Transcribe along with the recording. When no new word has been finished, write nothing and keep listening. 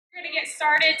to get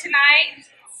started tonight.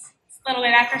 It's a little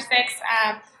bit after 6.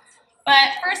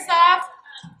 But first off,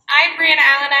 I'm Brianna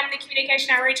Allen. I'm the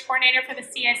Communication Outreach Coordinator for the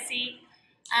CSC.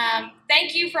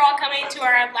 Thank you for all coming to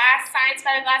our last Science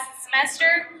by the Glass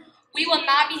semester. We will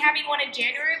not be having one in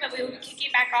January, but we will be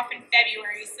kicking back off in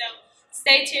February. So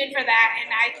stay tuned for that, and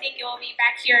I think it will be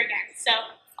back here again. So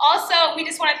also, we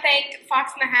just want to thank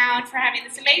Fox and the Hound for having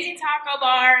this amazing taco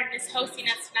bar and just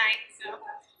hosting us tonight. So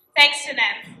thanks to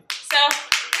them. So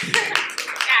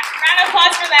yeah, round of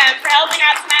applause for them for helping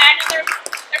out tonight. I know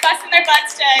they're busting their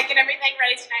butts to get everything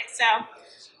ready tonight. So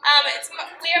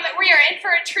we are in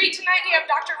for a treat tonight. We have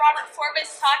Dr. Robert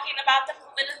Forbis talking about the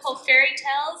political fairy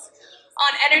tales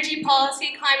on energy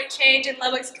policy, climate change, and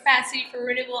Lubbock's capacity for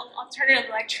renewable alternative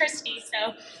electricity.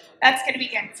 So that's going to be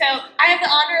good. So I have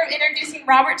the honor of introducing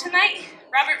Robert tonight.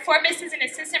 Robert Forbis is an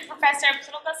assistant professor of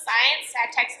political science at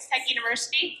Texas Tech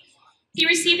University. He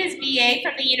received his BA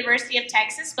from the University of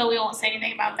Texas, but we won't say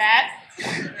anything about that,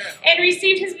 and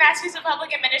received his Master's of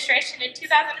Public Administration in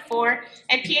 2004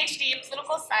 and PhD in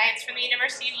Political Science from the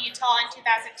University of Utah in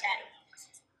 2010.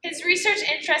 His research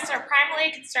interests are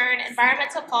primarily concerned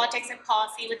environmental politics and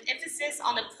policy, with emphasis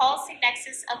on the policy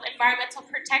nexus of environmental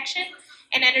protection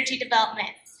and energy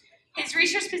development. His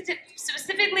research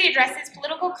specifically addresses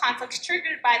political conflicts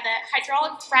triggered by the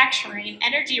hydraulic fracturing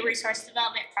energy resource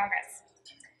development progress.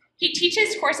 He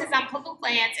teaches courses on public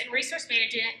lands and resource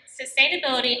management,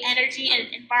 sustainability, energy,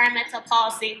 and environmental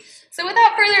policy. So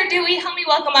without further ado, help me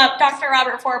welcome up Dr.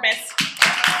 Robert Forbis.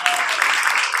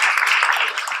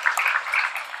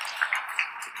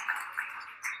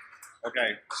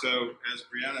 Okay, so as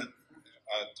Brianna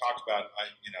talked about,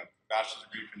 bachelor's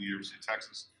degree from the University of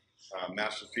Texas,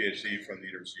 master's PhD from the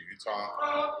University of Utah.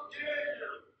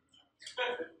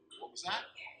 What was that?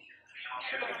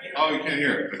 Oh, you can't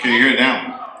hear it. Can you hear it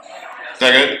now? Is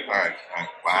that good? All right.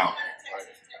 Wow.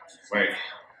 Wait.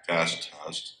 Test.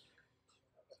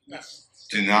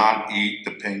 Do not eat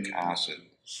the pink acid.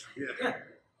 All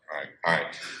right.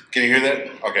 Can you hear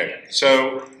that? Okay.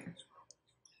 So,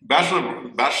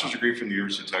 bachelor's degree from the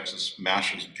University of Texas,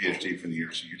 master's and PhD from the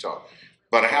University of Utah.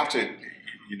 But I have to,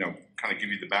 kind of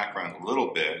give you the background a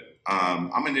little bit.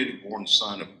 I'm a native-born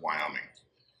son of Wyoming.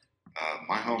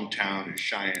 My hometown is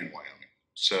Cheyenne, Wyoming.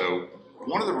 So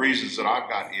one of the reasons that I've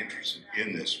got interested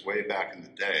in this way back in the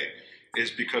day is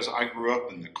because I grew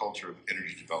up in the culture of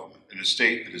energy development in a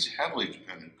state that is heavily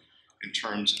dependent in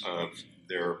terms of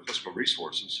their fiscal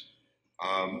resources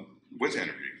with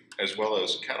energy, as well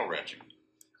as cattle ranching.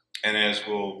 And as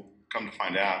we'll come to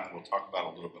find out, we'll talk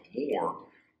about a little bit more,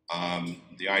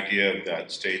 the idea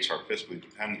that states are fiscally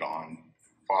dependent on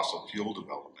fossil fuel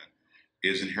development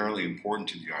is inherently important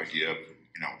to the idea of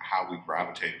how we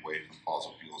gravitate away from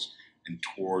fossil fuels and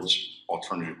towards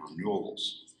alternative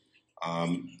renewables.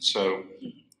 So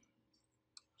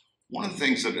one of the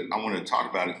things that I want to talk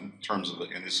about in terms of,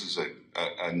 and this is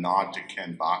a nod to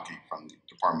Ken Bakke from the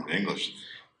Department of English,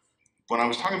 when I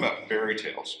was talking about fairy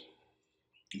tales,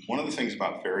 one of the things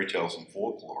about fairy tales and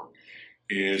folklore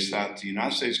is that the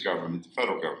United States government, the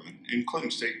federal government,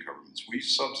 including state governments, we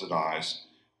subsidize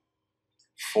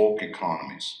folk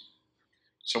economies.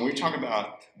 So when we talk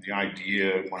about the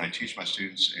idea, when I teach my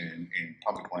students in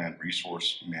public land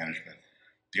resource management,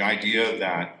 the idea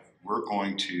that we're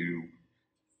going to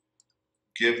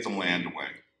give the land away,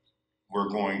 we're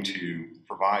going to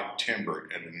provide timber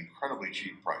at an incredibly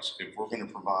cheap price, if we're going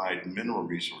to provide mineral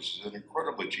resources at an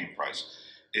incredibly cheap price,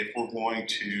 if we're going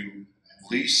to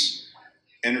lease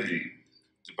energy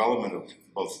development of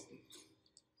both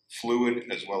fluid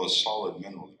as well as solid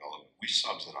mineral development, we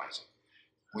subsidize it.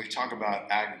 When we talk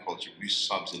about agriculture, we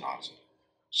subsidize it.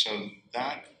 So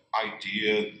that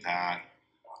idea that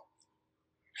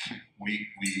we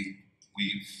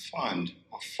fund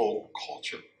a folk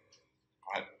culture,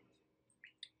 right?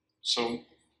 So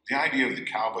the idea of the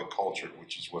cowboy culture,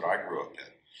 which is what I grew up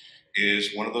in,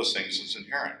 is one of those things that's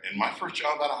inherent. And my first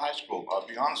job out of high school, I'll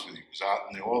be honest with you, was out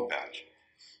in the oil patch.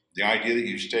 The idea that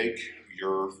you stake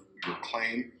your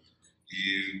claim,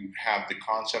 you have the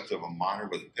concept of a miner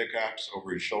with a pickaxe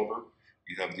over his shoulder.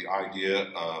 You have the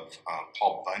idea of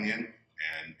Paul Bunyan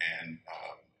and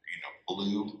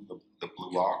Blue, the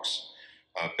blue ox,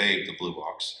 Babe, the blue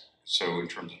ox. So in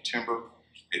terms of timber,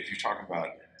 if you talk about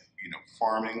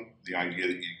farming, the idea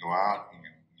that you go out and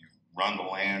you run the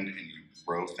land and you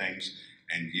grow things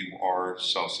and you are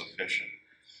self-sufficient.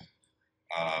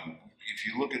 If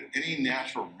you look at any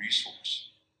natural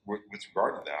resource with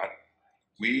regard to that,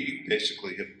 we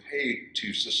basically have paid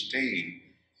to sustain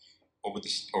over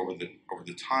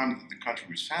the time that the country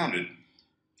was founded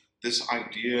this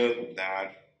idea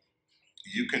that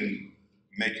you can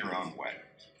make your own way.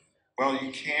 Well,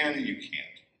 you can and you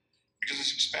can't, because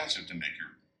it's expensive to make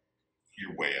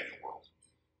your way in the world.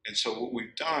 And so what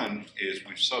we've done is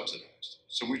we've subsidized.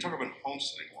 So when we talk about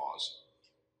homesteading laws,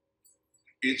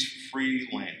 it's free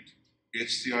land.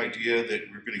 It's the idea that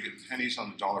we're going to get pennies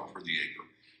on the dollar per the acre.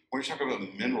 When we talk about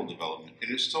mineral development,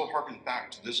 and it still harkens back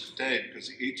to this day because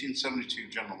the 1872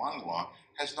 General Mining Law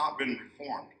has not been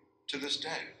reformed to this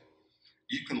day.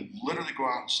 You can literally go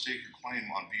out and stake your claim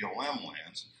on BLM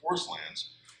lands, forest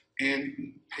lands,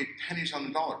 and pay pennies on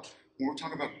the dollar. When we're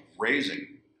talking about grazing,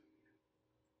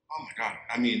 oh my God,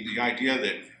 I mean, the idea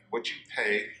that what you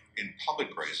pay in public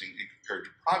grazing compared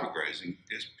to private grazing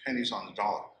is pennies on the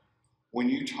dollar. When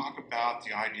you talk about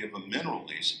the idea of a mineral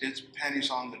lease, it's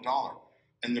pennies on the dollar.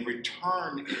 And the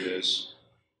return is,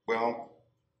 well,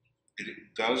 it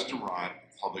does derive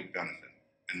public benefit.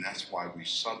 And that's why we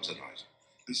subsidize it.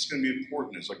 This is going to be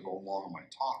important as I go along in my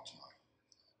talk tonight,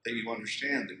 that you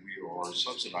understand that we are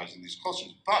subsidizing these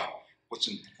clusters. But what's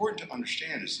important to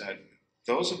understand is that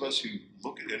those of us who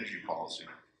look at energy policy,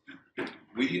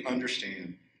 we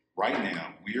understand right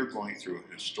now we are going through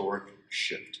a historic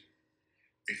shift.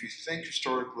 If you think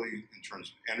historically in terms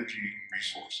of energy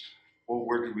resource, well,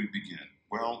 where do we begin?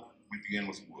 Well, we begin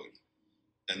with wood,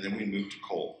 and then we move to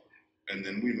coal, and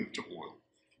then we move to oil,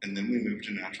 and then we move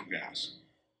to natural gas.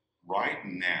 Right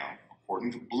now,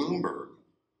 according to Bloomberg,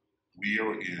 we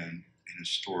are in an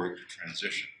historic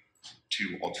transition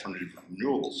to alternative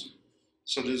renewables.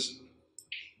 So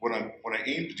what I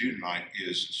aim to do tonight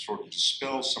is sort of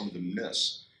dispel some of the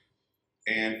myths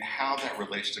and how that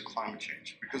relates to climate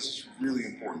change, because it's really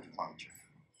important to climate change.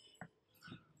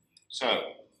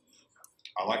 So,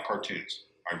 I like cartoons.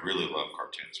 I really love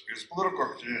cartoons, because political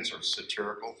cartoons are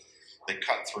satirical. They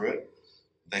cut through it.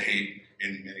 They,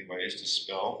 in many ways,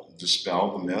 dispel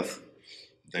the myth.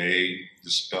 They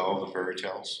dispel the fairy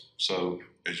tales. So,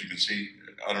 as you can see,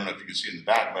 I don't know if you can see in the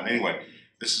back, but anyway,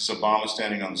 this is Obama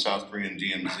standing on the South Korean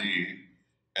DMZ,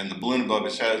 and the balloon above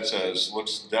his head says,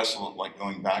 looks desolate, like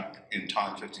going back in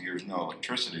time 50 years, no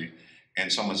electricity.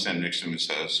 And someone standing next to him and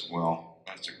says, well,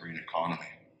 that's a green economy.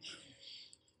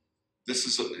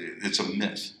 It's a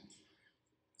myth.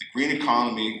 The green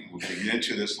economy, we're going to get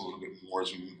into this a little bit more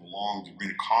as we move along, the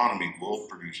green economy will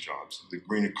produce jobs. The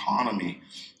green economy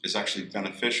is actually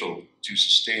beneficial to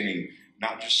sustaining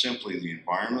not just simply the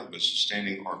environment, but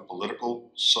sustaining our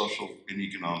political, social, and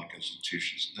economic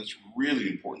institutions. That's really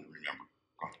important to remember.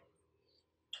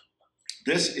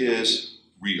 This is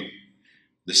real.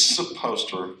 This is a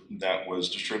poster that was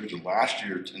distributed last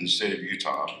year in the state of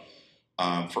Utah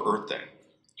for Earth Day.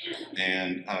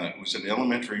 And it was an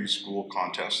elementary school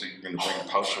contest that you're going to bring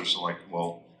posters like,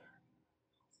 well,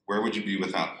 where would you be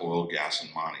without oil, gas,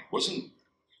 and mining?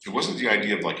 It wasn't the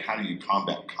idea of like, how do you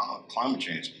combat climate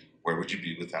change? Where would you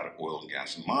be without oil, and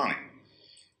gas, and mining?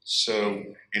 So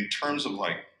in terms of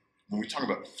like, when we talk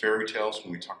about fairy tales,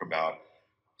 when we talk about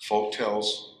folk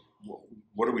tales,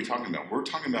 what are we talking about? We're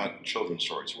talking about children's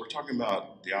stories. We're talking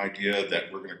about the idea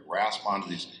that we're going to grasp onto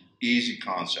these easy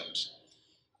concepts,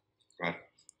 right?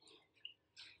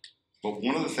 But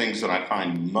one of the things that I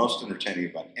find most entertaining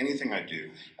about anything I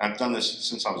do, and I've done this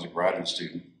since I was a graduate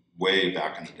student, way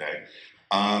back in the day,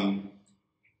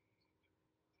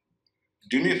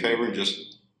 do me a favor and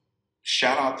just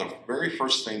shout out the very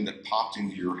first thing that popped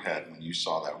into your head when you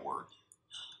saw that word.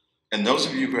 And those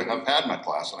of you who have had my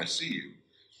class, and I see you,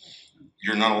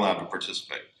 you're not allowed to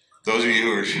participate. Those of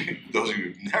you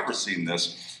who've never seen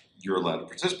this, you're allowed to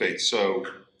participate. So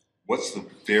what's the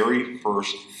very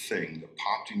first thing that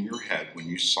popped in your head when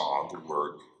you saw the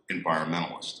word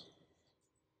environmentalist?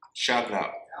 Shout it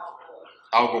out.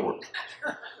 Al Gore.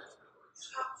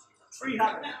 Tree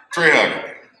hugger. Tree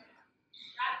hugger.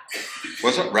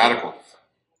 What's that? Radical.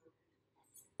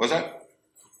 What's that?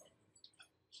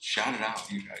 Shout it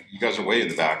out. You guys are way in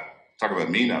the back. Talk about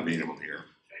me not being able to hear.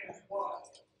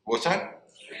 What's that?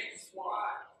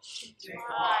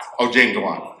 Oh, James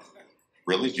Watt.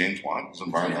 Really? James Watt is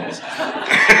an environmentalist?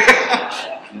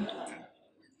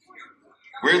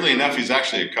 Weirdly enough, he's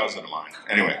actually a cousin of mine.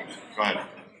 Anyway, go ahead.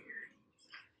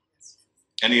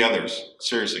 Any others?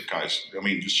 Seriously, guys. I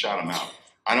mean, just shout them out.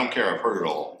 I don't care. I've heard it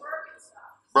all.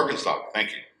 Birkenstock.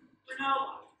 Thank you.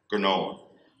 Granola.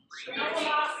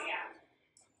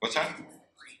 What's that?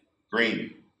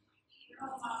 Green.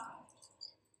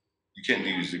 You can't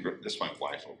use the, this is my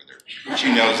wife over there.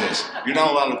 She knows this. You're not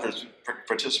allowed to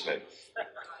participate.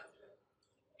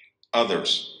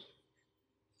 Others.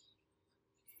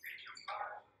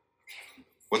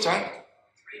 What's that?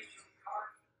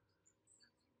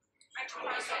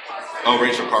 Oh,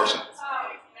 Rachel Carson.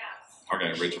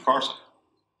 Okay, Rachel Carson.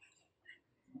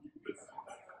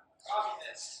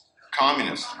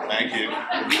 Communist, thank you.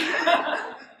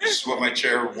 This is what my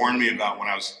chair warned me about when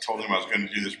I told him I was going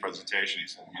to do this presentation. He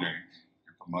said, you know,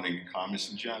 you're promoting a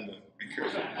communist agenda. Be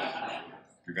careful.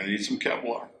 You're going to need some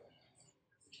Kevlar.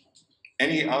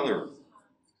 Any other,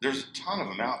 there's a ton of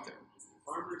them out there.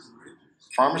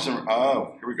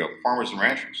 Oh, here we go, farmers and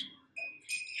ranchers.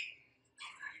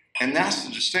 And that's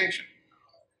the distinction.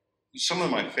 Some of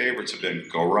my favorites have been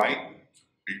Go Right.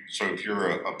 So if you're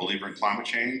a believer in climate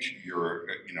change, you're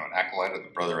an acolyte of the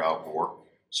brother Al Gore.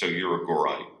 So you're a Go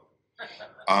Right.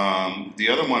 The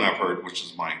other one I've heard, which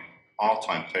is my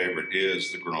all-time favorite,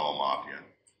 is the granola mafia,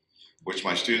 which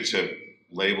my students have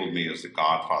labeled me as the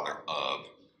godfather of.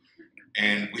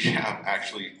 And we have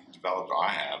actually developed,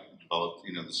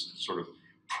 this sort of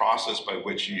process by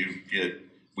which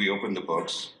we open the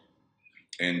books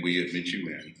and we admit you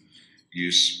in.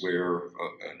 You swear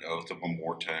an oath of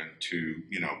immortality to,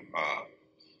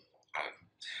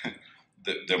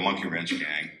 the Monkey Wrench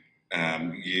Gang.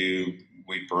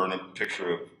 We burn a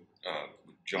picture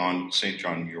of St.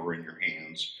 John Muir in your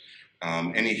hands.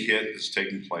 Any hit that's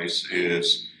taking place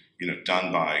is,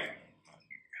 done by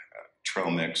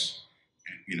trail mix.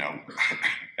 We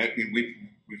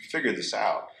figured this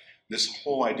out. This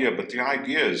whole idea, but the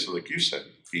idea is, like you said,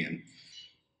 being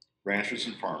ranchers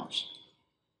and farmers.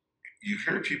 You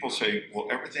hear people say, well,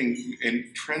 everything,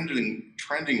 and trending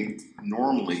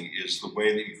normally is the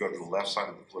way that you go to the left side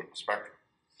of the political spectrum.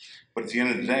 But at the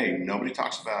end of the day, nobody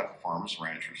talks about farmers and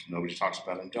ranchers. Nobody talks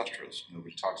about industrialists.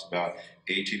 Nobody talks about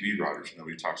ATV riders.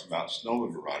 Nobody talks about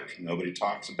snowmobile riders. Nobody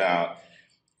talks about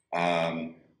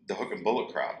the hook and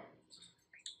bullet crowd.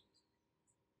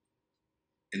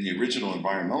 And the original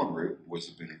environmental group was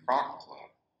the Boone and Crockett Club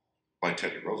by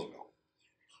Teddy Roosevelt.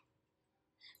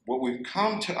 What we've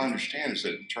come to understand is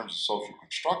that in terms of social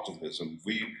constructivism,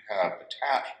 we have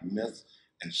attached myth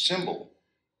and symbol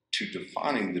to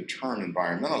defining the term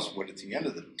environmentalist, when at the end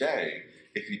of the day,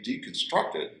 if you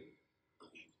deconstruct it,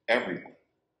 everyone,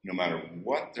 no matter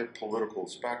what their political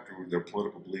spectrum, their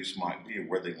political beliefs might be, or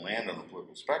where they land on the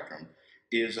political spectrum,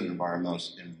 is an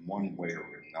environmentalist in one way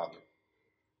or another.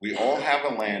 We all have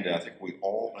a land ethic. We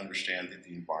all understand that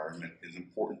the environment is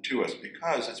important to us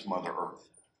because it's Mother Earth.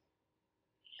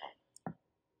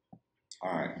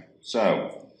 All right,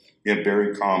 so you have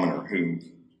Barry Commoner, who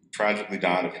tragically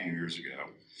died a few years ago.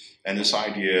 And this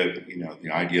idea,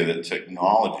 the idea that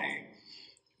technology,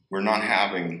 we're not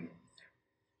having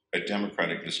a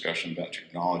democratic discussion about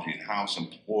technology and how it's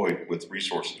employed with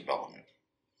resource development.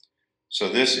 So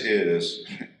this is,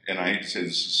 and I hate to say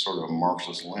this is sort of a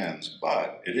Marxist lens,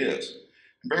 but it is.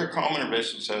 And Barry Commoner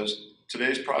basically says,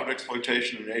 today's private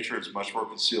exploitation of nature is much more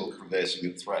concealed, pervasive,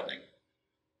 and threatening.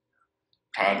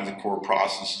 Tied to the core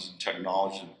processes and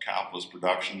technologies of capitalist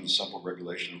production, the simple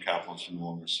regulation of capitalism no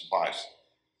longer suffice.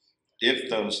 If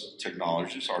those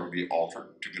technologies are to be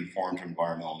altered to conform to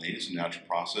environmental needs and natural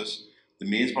process, the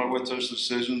means by which those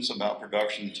decisions about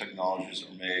production and technologies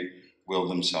are made will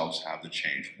themselves have to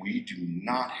change. We do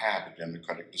not have a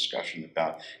democratic discussion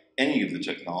about any of the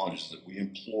technologies that we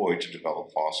employ to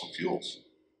develop fossil fuels.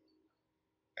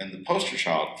 And the poster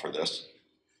child for this,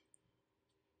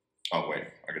 oh wait,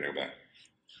 I gotta go back.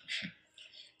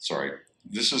 Sorry,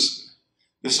 this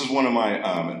is one of my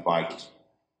advisors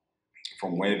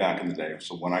from way back in the day.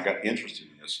 So when I got interested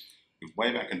in this, it was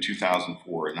way back in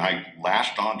 2004, and I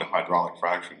latched on to hydraulic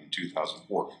fracturing in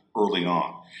 2004, early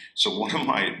on. So one of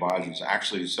my advisors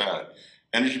actually said,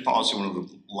 energy policy, one of the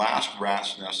last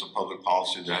rat's nests of public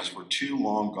policy that has for too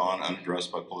long gone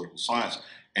unaddressed by political science,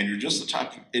 and you're just the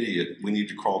type of idiot we need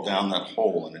to crawl down that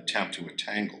hole and attempt to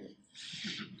entangle.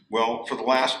 Well, for the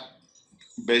last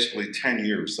basically 10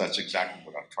 years, that's exactly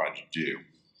what I've tried to do.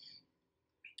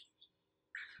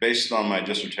 Based on my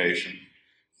dissertation,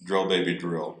 Drill Baby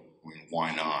Drill, I mean,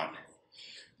 why not?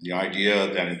 The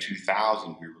idea that in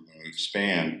 2000 we were going to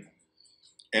expand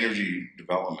energy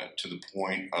development to the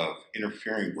point of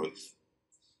interfering with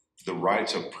the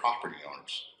rights of property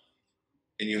owners.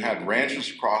 And you had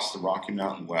ranches across the Rocky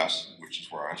Mountain West, which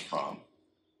is where I was from,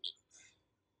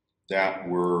 that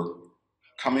were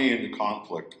coming into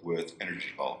conflict with energy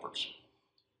developers.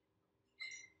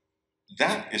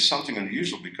 That is something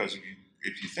unusual because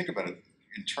if you think about it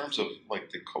in terms of like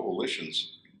the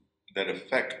coalitions that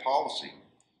affect policy,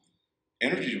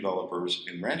 energy developers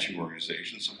and ranching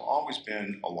organizations have always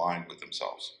been aligned with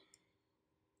themselves.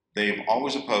 They've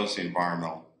always opposed the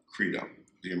environmental credo,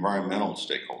 the environmental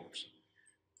stakeholders.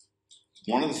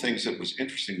 One of the things that was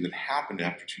interesting that happened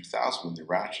after 2000 when they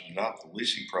ratcheted up the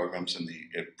leasing programs and the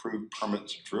approved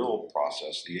permits drill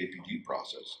process, the APD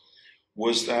process,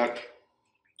 was that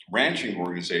ranching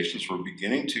organizations were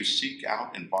beginning to seek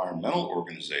out environmental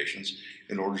organizations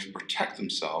in order to protect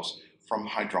themselves from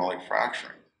hydraulic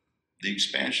fracturing, the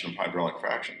expansion of hydraulic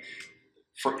fracturing.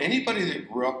 For anybody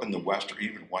that grew up in the West or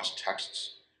even West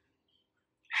Texas,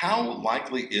 how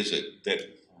likely is it that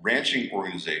ranching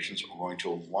organizations are going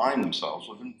to align themselves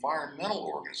with environmental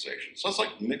organizations? So it's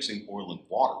like mixing oil and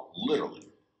water, literally.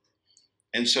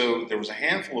 And so there was a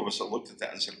handful of us that looked at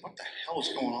that and said, what the hell is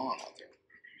going on out there?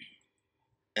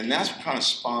 And that's what kind of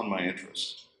spawned my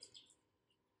interest.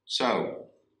 So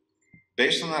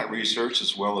based on that research,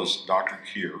 as well as Dr.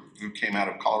 Keir, who came out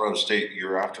of Colorado State a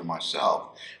year after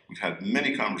myself, we've had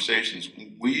many conversations.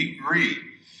 We agree,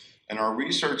 and our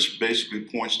research basically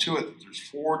points to it, that there's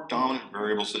 4 dominant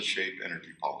variables that shape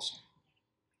energy policy.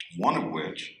 One of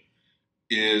which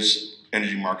is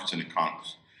energy markets and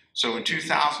economies. So in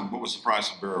 2000, what was the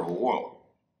price of a barrel of oil?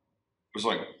 It was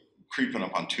like creeping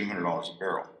up on $200 a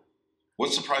barrel.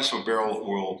 What's the price of a barrel of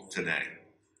oil today?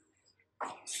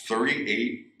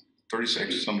 38,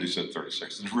 36, somebody said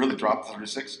 36. Did it really drop to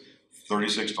 36?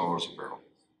 $36 a barrel.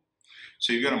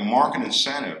 So you've got a market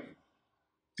incentive.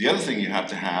 The other thing you have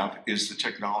to have is the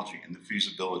technology and the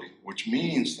feasibility, which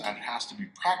means that it has to be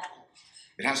practical.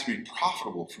 It has to be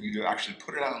profitable for you to actually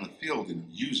put it out in the field and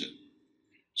use it.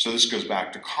 So this goes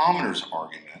back to Commoner's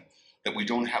argument that we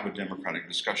don't have a democratic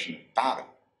discussion about it.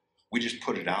 We just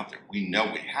put it out there. We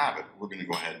know we have it. We're going to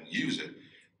go ahead and use it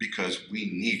because we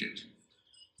need it.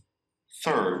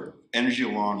 Third, energy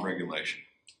law and regulation.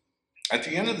 At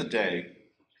the end of the day,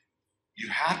 you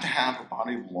have to have a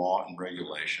body of law and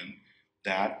regulation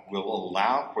that will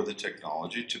allow for the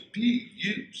technology to be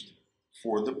used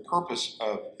for the purpose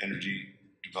of energy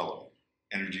development,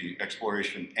 energy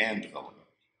exploration and development.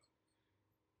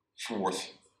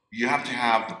 Fourth, you have to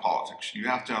have the politics. You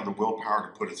have to have the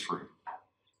willpower to put it through.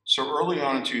 So early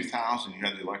on in 2000, you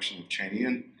had the election of Cheney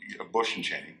and Bush and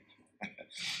Cheney.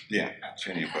 Yeah,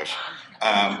 Cheney and Bush.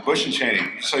 Bush and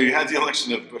Cheney. So you had the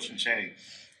election of Bush and Cheney.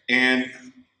 And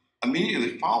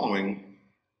immediately following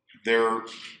their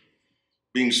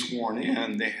being sworn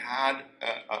in, they had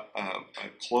a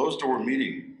closed-door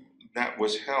meeting that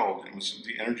was held. It was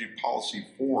the Energy Policy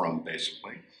Forum,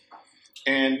 basically.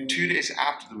 And 2 days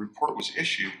after the report was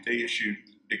issued, they issued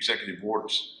executive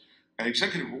orders. And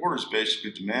executive orders basically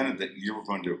demanded that you were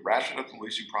going to ratchet up the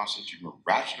leasing process, you were going to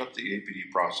ratchet up the APD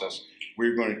process, we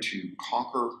were going to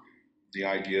conquer the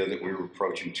idea that we were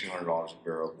approaching $200 a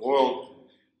barrel of oil.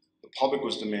 The public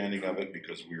was demanding of it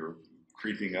because we were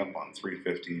creeping up on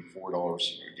 $3.50, $4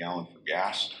 a gallon for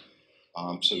gas.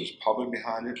 So there's public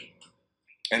behind it.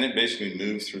 And it basically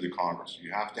moved through the Congress.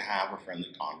 You have to have a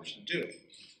friendly Congress to do it.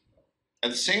 At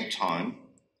the same time,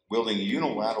 wielding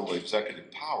unilateral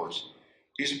executive powers,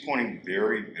 he's appointing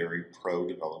very, very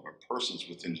pro-development persons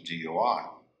within the DOI,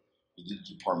 the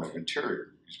Department of Interior.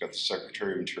 He's got the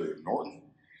Secretary of Interior, Norton.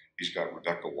 He's got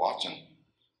Rebecca Watson.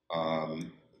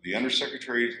 The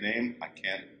Undersecretary's name, I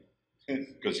can't,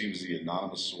 because he was the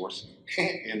anonymous source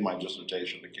in my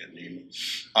dissertation, I can't name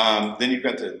him. Then you've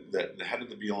got the head of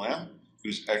the BLM,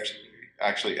 who's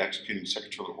actually executing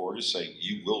secretarial orders saying,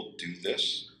 you will do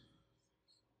this.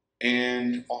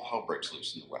 And all hell breaks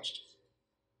loose in the West.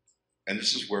 And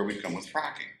this is where we come with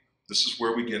fracking. This is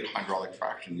where we get hydraulic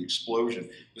fracturing, the explosion.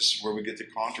 This is where we get the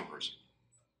controversy.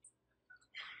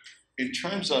 In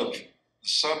terms of the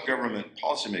sub-government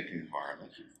policymaking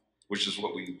environment, which is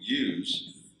what we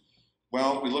use,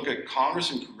 well, we look at Congress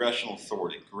and congressional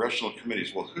authority, congressional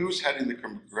committees. Well, who's heading the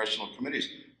congressional committees?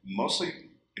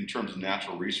 Mostly in terms of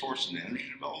natural resource and energy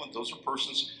development, those are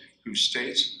persons whose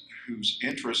states, whose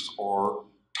interests are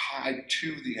tied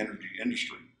to the energy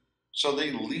industry. So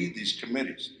they lead these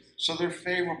committees. So they're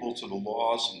favorable to the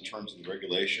laws in terms of the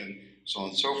regulation, so on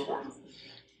and so forth.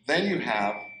 Then you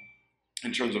have,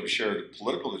 in terms of a shared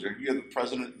political agenda, you have the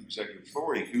president and executive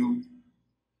authority who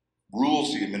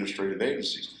rules the administrative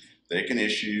agencies. They can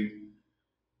issue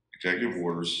executive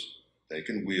orders, they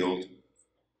can wield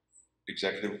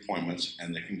executive appointments,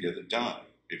 and they can get it done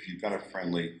if you've got a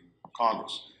friendly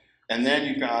Congress. And then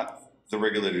you've got the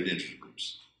regulated interest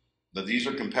groups. Now, these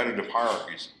are competitive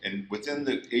hierarchies, and within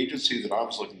the agency that I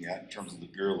was looking at in terms of the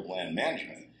Bureau of Land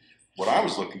Management, what I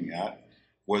was looking at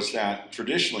was that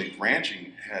traditionally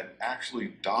ranching had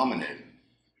actually dominated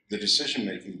the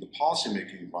decision-making, the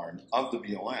policy-making environment of the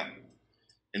BLM.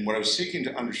 And what I was seeking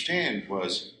to understand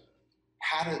was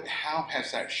how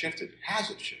has that shifted? Has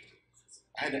it shifted?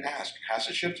 I had to ask, has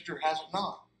it shifted or has it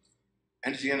not?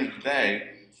 And at the end of the day,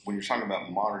 when you're talking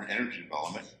about modern energy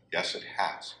development, yes, it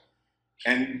has.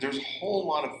 And there's a whole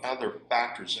lot of other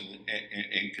factors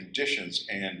and conditions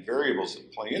and variables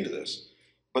that play into this.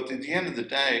 But at the end of the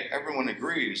day, everyone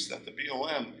agrees that the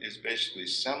BLM is basically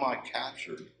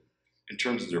semi-captured in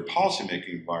terms of their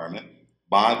policymaking environment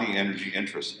by the energy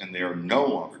interests, and they are no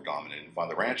longer dominated by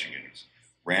the ranching interests.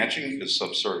 Ranching is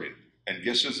subservient. And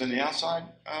guess who's on the outside?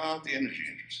 The energy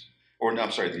interests. Or, no,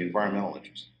 I'm sorry, the environmental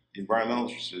interests. The environmental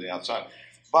interests are the outside.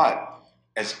 But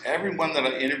as everyone that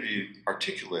I interviewed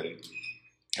articulated,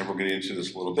 and we're going to get into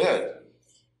this a little bit,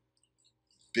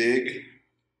 big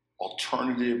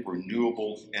alternative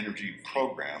renewable energy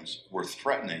programs were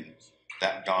threatening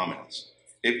that dominance.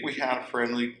 If we had a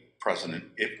friendly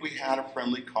president, if we had a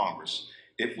friendly Congress,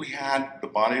 if we had the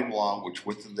body of law which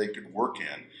with they could work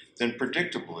in, then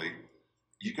predictably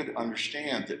you could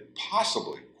understand that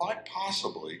possibly, quite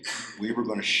possibly, we were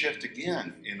going to shift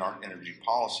again in our energy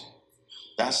policy.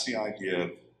 That's the idea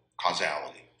of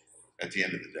causality at the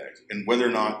end of the day, and whether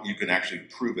or not you can actually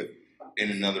prove it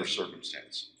in another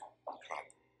circumstance.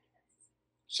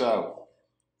 So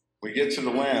we get to the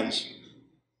lens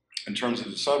in terms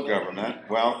of the sub-government.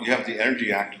 Well, you have the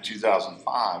Energy Act of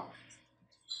 2005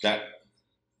 that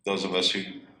those of us who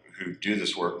do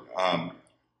this work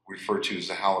refer to as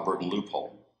the Halliburton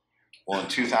loophole. Well, in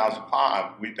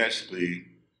 2005, we basically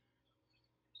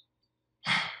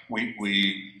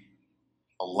we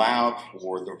allowed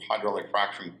for the hydraulic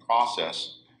fracturing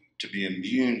process to be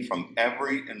immune from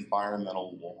every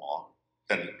environmental law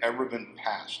that had ever been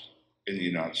passed in the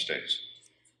United States.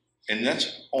 And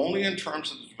that's only in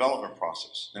terms of the development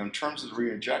process. Now, in terms of the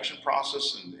reinjection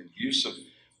process and the use of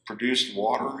produced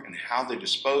water and how they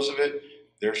dispose of it,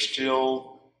 they're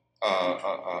still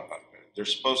they're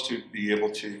supposed to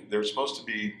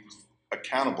be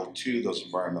accountable to those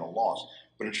environmental laws.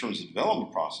 But in terms of the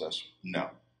development process, no.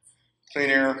 Clean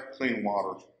Air, Clean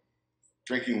Water,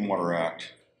 Drinking Water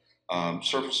Act,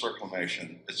 surface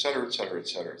reclamation, et cetera, et cetera, et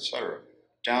cetera, et cetera.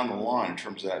 Down the line, in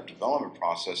terms of that development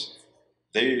process,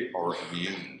 they are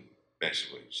immune,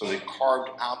 basically. So they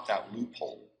carved out that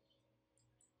loophole.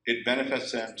 It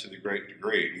benefits them to the great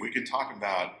degree. We can talk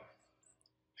about,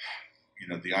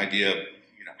 the idea of,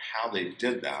 how they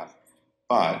did that,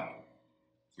 but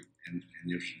in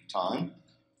the interest of time,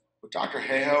 what Dr.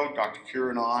 Hayhoe, Dr. Cure,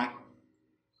 and I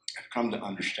have come to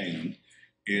understand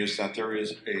is that there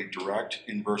is a direct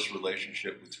inverse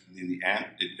relationship between the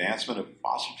advancement of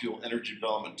fossil fuel energy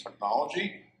development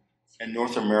technology and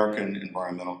North American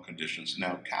environmental conditions.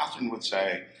 Now, Catherine would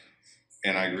say,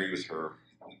 and I agree with her,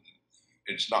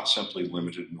 it's not simply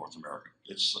limited to North America.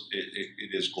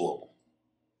 It is global.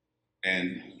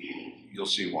 And you'll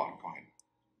see why. Go ahead.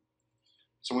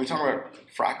 So when we talk about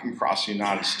fracking across the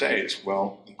United States,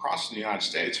 well, across the United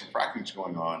States, fracking is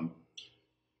going on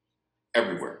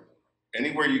everywhere.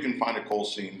 Anywhere you can find a coal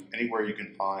seam, anywhere you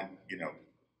can find,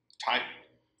 tight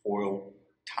oil,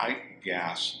 tight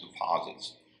gas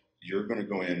deposits, you're going to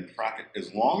go in and frack it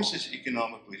as long as it's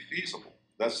economically feasible.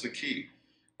 That's the key.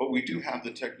 But we do have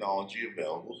the technology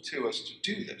available to us to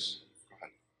do this. Go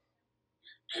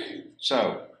ahead.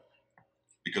 So,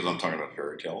 because I'm talking about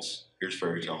fairy tales, here's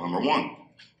fairy tale number one.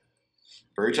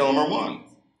 Fairy tale number one,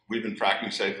 we've been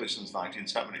fracking safely since the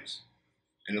 1970s,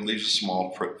 and it leaves a small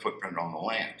footprint on the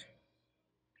land.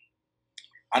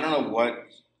 I don't know what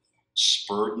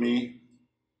spurred me,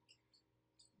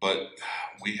 but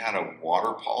we had a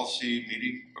water policy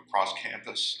meeting across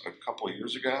campus a couple of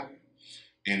years ago,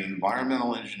 and an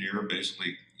environmental engineer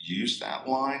basically used that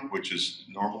line, which is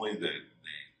normally the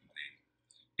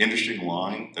industry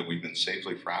line that we've been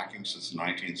safely fracking since the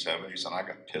 1970s, and I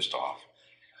got pissed off.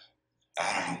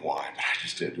 I don't know why, but I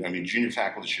just did. I mean, junior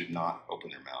faculty should not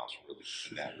open their mouths really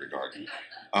in that regard.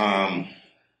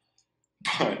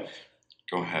 But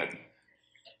go ahead.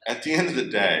 At the end of the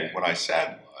day, what I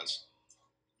said was,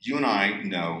 you and I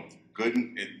know good,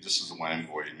 and this is the way I'm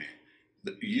going to me.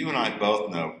 You and I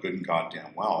both know good and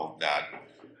goddamn well that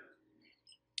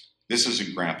this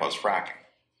isn't grandpa's fracking.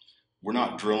 We're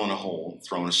not drilling a hole and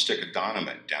throwing a stick of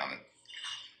dynamite down it.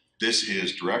 This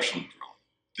is directional drilling.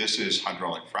 This is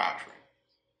hydraulic fracturing.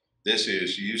 This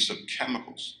is use of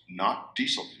chemicals, not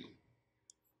diesel fuel.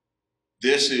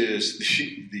 This is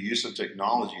the use of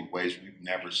technology in ways we've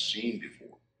never seen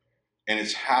before. And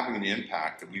it's having an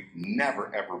impact that we've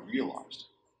never, ever realized.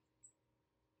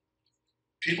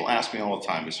 People ask me all the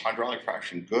time, is hydraulic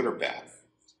fracturing good or bad?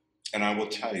 And I will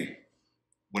tell you,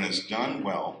 when it's done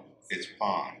well, it's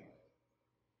fine.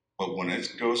 But when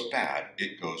it goes bad,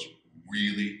 it goes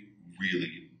really,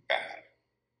 really bad.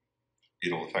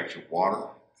 It'll affect your water,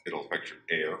 it'll affect your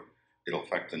air, it'll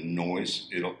affect the noise,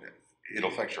 it'll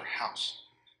affect your house.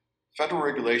 Federal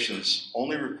regulations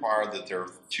only require that they're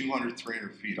 200,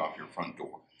 300 feet off your front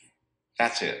door.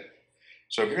 That's it.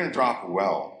 So if you're going to drop a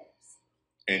well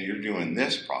and you're doing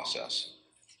this process,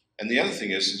 And the other thing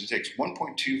is it takes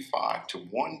 1.25 to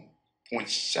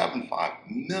 1.75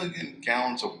 million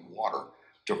gallons of water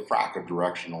to frack a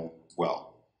directional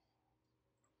well.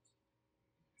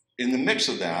 In the mix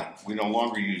of that, we no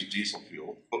longer use diesel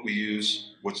fuel, but we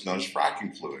use what's known as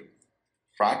fracking fluid.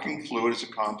 Fracking fluid is a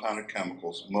compound of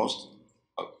chemicals,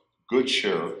 a good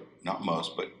share, not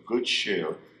most, but good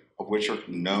share of which are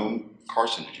known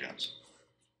carcinogens.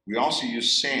 We also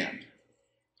use sand.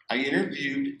 I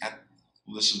interviewed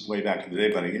this is way back in the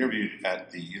day, but I interviewed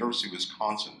at the University of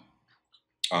Wisconsin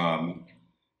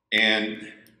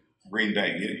and Green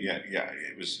Bay. Yeah,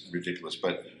 it was ridiculous.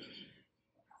 But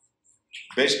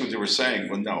basically, they were saying,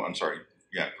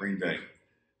 Green Bay.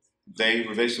 They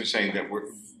were basically saying that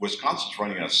Wisconsin's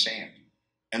running out of sand.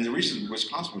 And the reason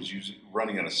Wisconsin was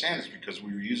running out of sand is because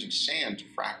we were using sand to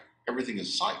frack everything in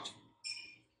sight.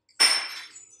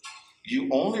 You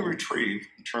only retrieve,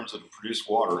 in terms of produced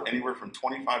water, anywhere from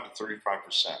 25 to 35%,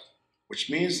 which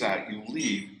means that you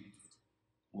leave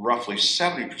roughly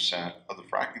 70% of the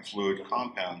fracking fluid,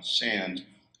 compound, sand,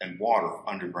 and water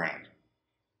underground.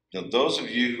 Now, those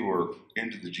of you who are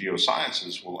into the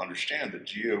geosciences will understand that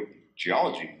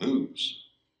geology moves.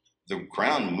 The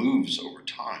ground moves over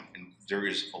time, and there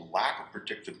is a lack of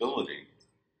predictability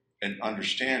and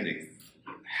understanding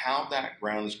how that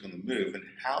ground is going to move and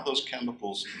how those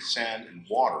chemicals in sand and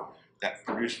water, that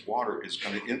produced water, is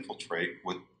going to infiltrate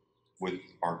with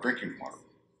our drinking water.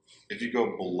 If you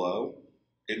go below,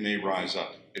 it may rise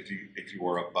up. If you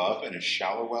are above in a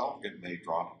shallow well, it may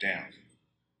drop down.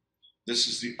 This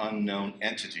is the unknown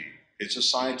entity. It's a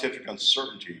scientific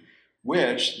uncertainty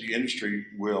which the industry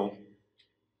will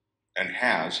and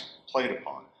has played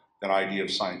upon. That idea of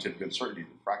scientific uncertainty,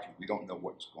 fracking, we don't know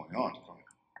what's going on.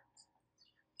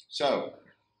 So,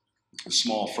 a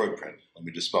small footprint, let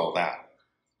me dispel that.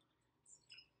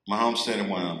 My home state of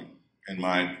Wyoming, and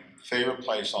my favorite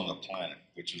place on the planet,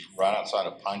 which is right outside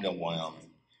of Pinedale, Wyoming,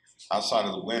 outside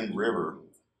of the Wind River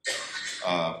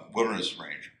Wilderness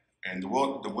Range. And the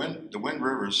Wind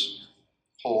Rivers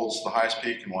holds the highest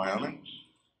peak in Wyoming.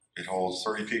 It holds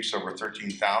 30 peaks over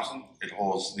 13,000. It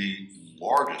holds the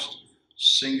largest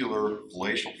singular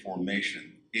glacial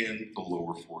formation in the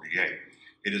lower 48.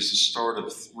 It is the start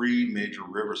of 3 major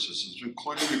river systems,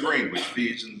 including the Green, which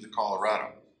feeds into the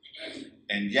Colorado.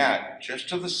 And yet, just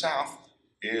to the south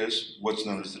is what's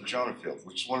known as the Jonah Field,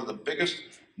 which is one of the biggest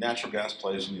natural gas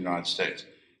plays in the United States.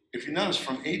 If you notice,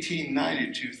 from 1890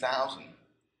 to 2000,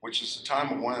 which is the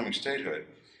time of Wyoming statehood,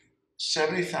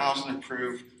 70,000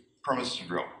 approved permits to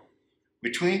drill.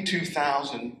 Between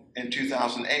 2000 and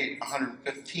 2008,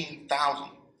 115,000.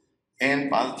 And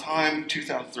by the time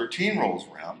 2013 rolls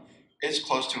around, it's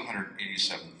close to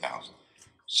 187,000.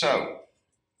 So,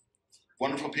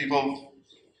 wonderful people,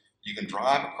 you can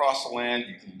drive across the land,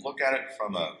 you can look at it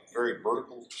from a very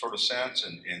vertical sort of sense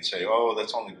and say, oh,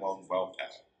 that's only one well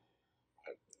path.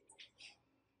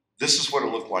 This is what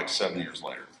it looked like 7 years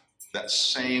later, that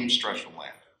same stretch of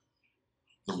land.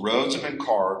 The roads have been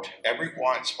carved. Every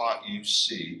white spot you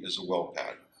see is a well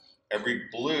pad. Every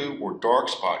blue or dark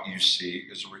spot you see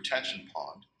is a retention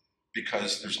pond,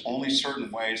 because there's only certain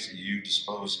ways that you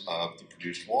dispose of the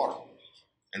produced water.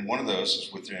 And one of those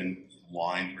is within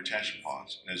lined retention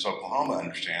ponds, and as Oklahoma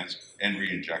understands, and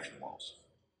reinjection wells.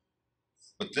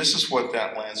 But this is what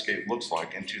that landscape looks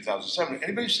like in 2007.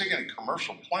 Anybody who's taking a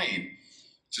commercial plane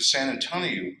to San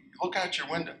Antonio, look out your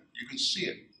window, you can see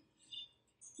it.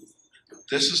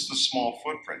 This is the small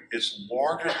footprint. It's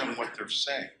larger than what they're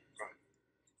saying.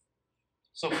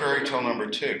 So fairy tale number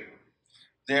 2.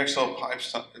 The XL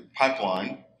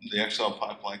pipeline,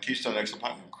 Keystone XL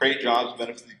pipeline, create jobs,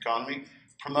 benefit the economy,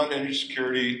 promote energy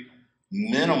security,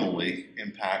 minimally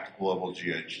impact global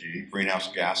GHG,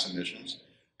 greenhouse gas emissions,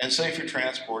 and safer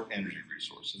transport energy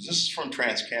resources. This is from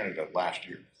TransCanada last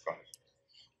year.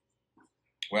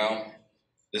 Well,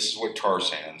 this is what tar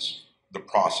sands, the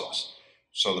process.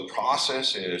 So the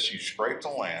process is you scrape the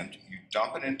land, you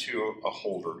dump it into a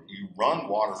holder, you run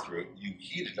water through it, you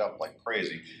heat it up like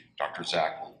crazy. Dr.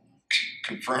 Zach will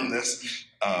confirm this,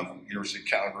 University of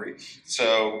Calgary.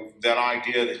 So that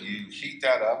idea that you heat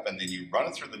that up and then you run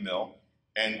it through the mill,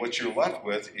 and what you're left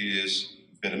with is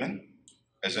bitumen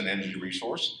as an energy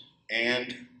resource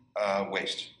and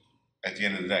waste at the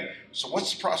end of the day. So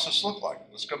what's the process look like?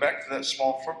 Let's go back to that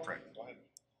small footprint. Go ahead.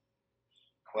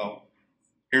 Well,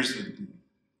 here's the,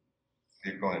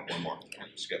 go ahead, one more,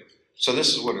 skip. So this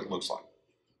is what it looks like.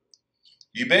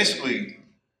 You basically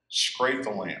scrape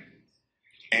the land,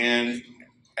 and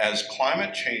as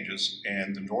climate changes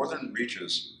and the northern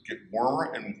reaches get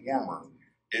warmer and warmer,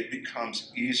 it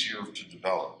becomes easier to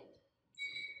develop.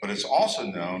 But it's also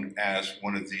known as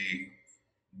one of the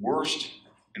worst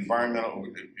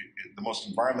the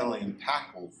most environmentally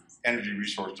impactful energy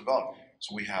resource developed.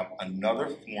 So we have another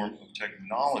form of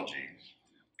technology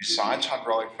besides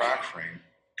hydraulic fracturing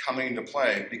coming into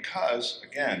play because,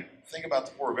 again, think about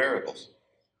the four variables: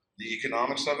 the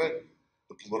economics of it,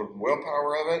 the political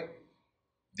willpower of it,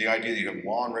 the idea that you have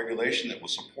law and regulation that will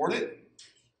support it,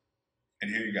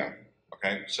 and here you go.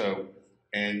 Okay, so,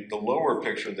 and the lower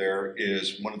picture there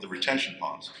is one of the retention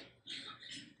ponds.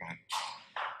 Go ahead.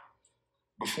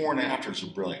 Before and afters are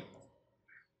brilliant.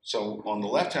 So on the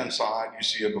left-hand side, you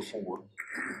see a before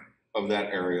of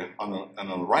that area. And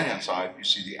on the right-hand side, you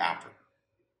see the after.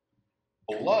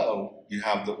 Below, you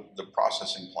have the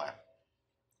processing plant.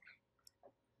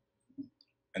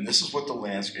 And this is what the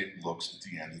landscape looks at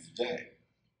the end of the day.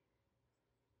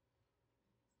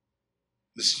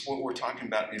 This is what we're talking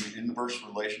about in an inverse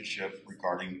relationship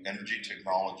regarding energy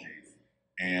technology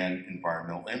and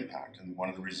environmental impact. And one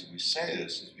of the reasons we say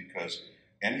this is because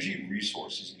energy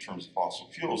resources in terms of fossil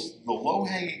fuels, the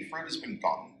low-hanging fruit has been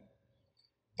gotten.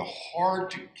 The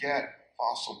hard-to-get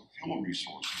fossil fuel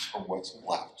resources are what's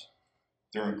left.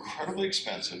 They're incredibly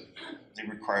expensive. They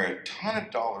require a ton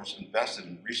of dollars invested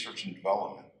in research and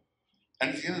development.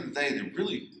 And at the end of the day, they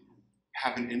really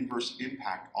have an inverse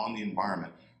impact on the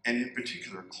environment, and in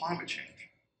particular, climate change.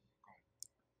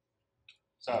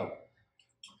 So,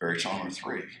 variation number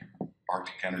 3,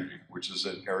 Arctic energy, which is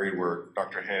an area where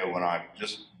Dr. Hale and I have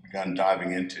just begun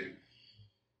diving into.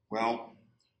 Well,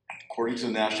 according to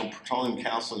the National Petroleum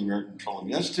Council and the American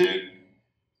Petroleum Institute,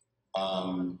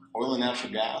 oil and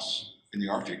natural gas in the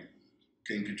Arctic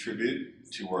can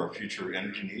contribute to our future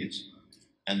energy needs,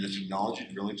 and the technology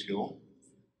to really skill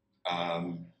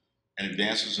and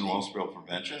advances in oil spill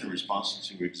prevention and responses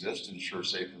to exist to ensure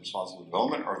safe and responsible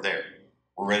development are there.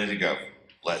 We're ready to go.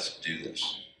 Let's do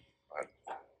this. Right.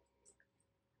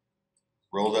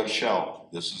 Rolled out shell.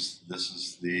 This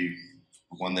is the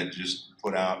one that just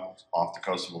put out off the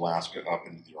coast of Alaska up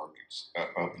into the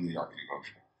Arctic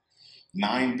Ocean.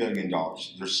 $9 billion.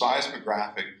 There's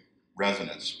seismographic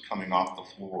resonance coming off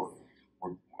the floor,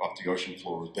 or off the ocean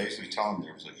floor, was basically telling them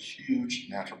there was a huge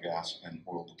natural gas and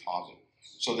oil deposit.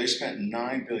 So they spent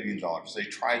 $9 billion. They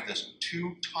tried this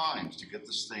 2 times to get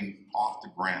this thing off the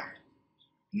ground.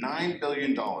 $9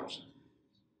 billion.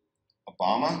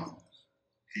 Obama,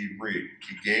 he agreed.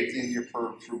 He gave the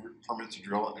permit to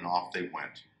drill it, and off they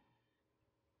went.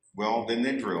 Well, then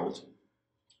they drilled,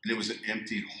 and it was an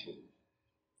empty hole.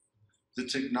 The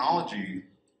technology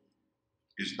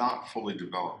is not fully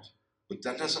developed, but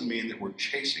that doesn't mean that we're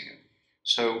chasing it.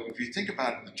 So if you think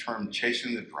about the term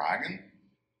chasing the dragon,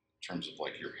 in terms of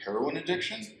like your heroin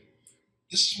addiction,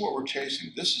 this is what we're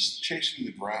chasing. This is chasing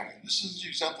the dragon. This is the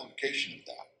exemplification of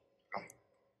that.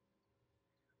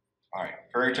 All right,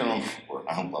 variation number 4.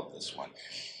 I love this one.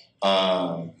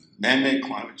 Man-made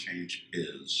climate change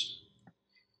is.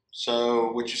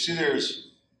 So what you see there is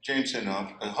James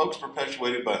Inhofe, a hoax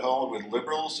perpetuated by Hollywood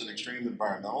liberals and extreme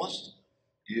environmentalists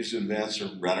used to advance their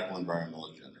radical environmental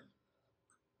agenda.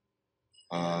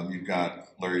 You've got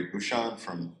Larry Bouchon,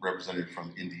 representative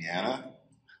from Indiana.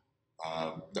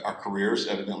 Our careers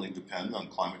evidently depend on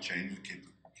climate change to keep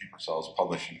ourselves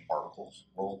publishing articles.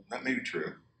 Well, that may be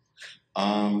true.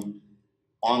 On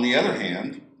the other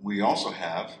hand, we also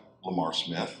have Lamar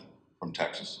Smith from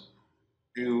Texas,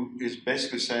 who is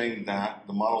basically saying that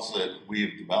the models that we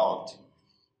have developed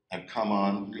have come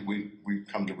on, we've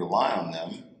come to rely on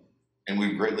them, and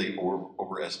we've greatly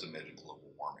overestimated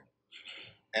global warming.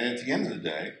 And at the end of the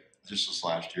day, just this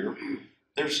last year,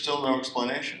 there's still no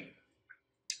explanation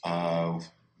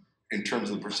in terms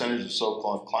of the percentage of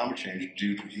so-called climate change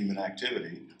due to human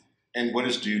activity and what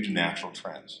is due to natural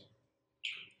trends.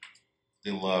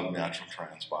 They love natural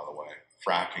trends, by the way.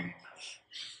 Fracking.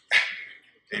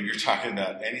 If you're talking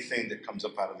about anything that comes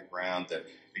up out of the ground that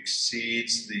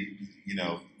exceeds the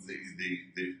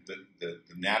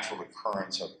natural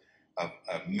occurrence of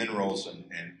minerals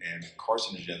and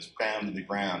carcinogens found in the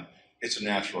ground, it's a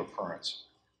natural occurrence.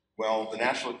 Well, the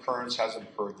natural occurrence hasn't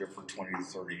occurred there for 20 to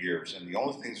 30 years, and the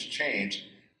only thing that's changed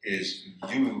is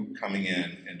you coming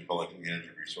in and developing the energy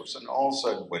resource, and all of a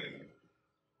sudden, wait a minute,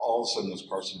 all of a sudden those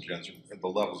carcinogens, the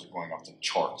levels are going off the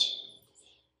charts.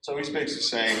 So he's basically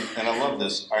saying, and I love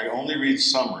this, I only read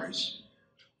summaries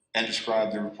and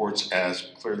describe the reports as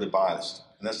clearly biased.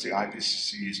 And that's the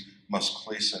IPCC's most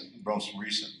recent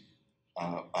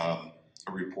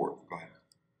report. Go ahead.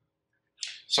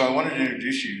 So I wanted to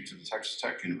introduce you to the Texas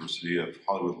Tech University of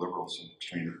Hollywood Liberals and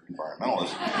Extreme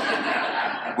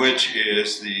Environmentalists, which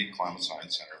is the Climate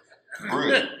Science Center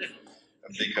group,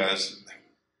 because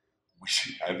we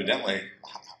evidently, go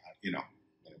ahead.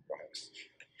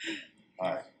 All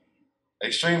right.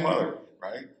 Extreme weather.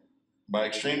 right? By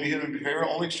extreme human behavior,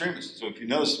 only extremists. So if you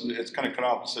notice, it's kind of cut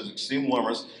off. It says extreme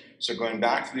alarmists. So going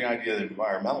back to the idea of the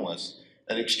environmentalists,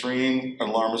 an extreme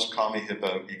alarmist, commie,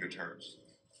 hippo, eco-terrorist.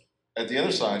 At the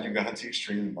other side, you've got the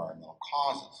extreme environmental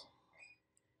causes.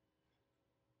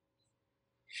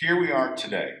 Here we are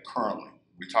today, currently.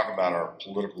 We talk about our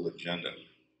political agenda.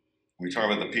 We talk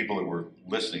about the people that we're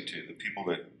listening to, the people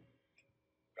that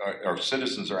our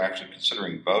citizens are actually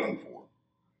considering voting for.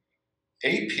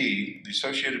 AP, the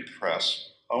Associated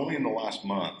Press, only in the last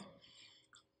month,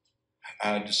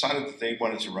 decided that they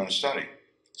wanted to run a study.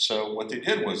 So what they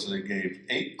did was they gave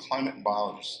 8 climate and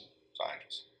biology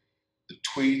scientists the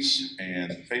tweets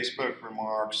and the Facebook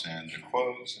remarks and the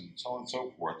quotes and so on and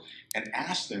so forth, and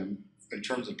asked them, in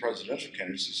terms of presidential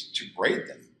candidates, to grade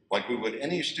them like we would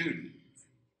any student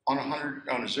on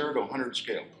a 0 to 100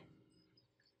 scale.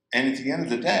 And at the end of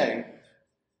the day,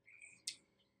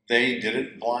 they did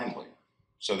it blindly.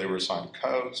 So they were assigned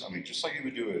codes. I mean, just like you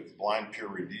would do a blind peer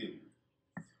review.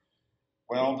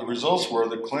 Well, the results were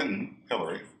that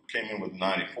Hillary, came in with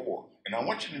 94. And I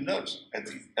want you to notice,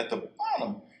 at the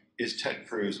bottom is Ted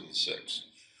Cruz with 6.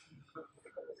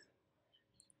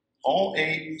 All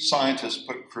 8 scientists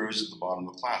put Cruz at the bottom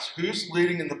of the class. Who's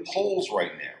leading in the polls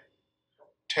right now?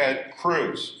 Ted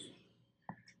Cruz.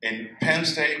 And Penn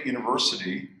State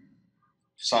University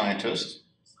scientist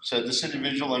said this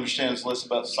individual understands less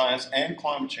about science and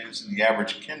climate change than the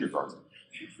average kindergartner.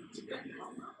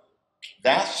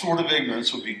 That sort of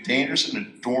ignorance would be dangerous in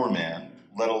a doorman,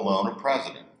 let alone a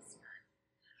president.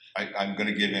 I'm going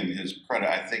to give him his credit.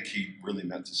 I think he really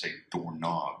meant to say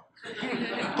doorknob.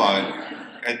 But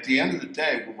at the end of the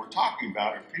day, what we're talking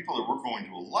about are people that we're going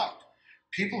to elect.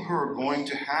 People who are going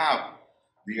to have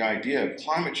the idea of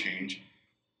climate change,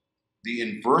 the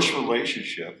inverse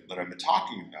relationship that I've been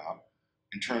talking about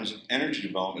in terms of energy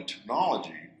development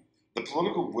technology, the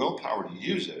political willpower to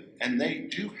use it, and they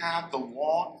do have the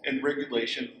law and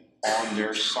regulation on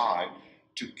their side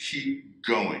to keep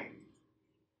going.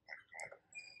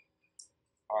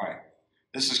 All right,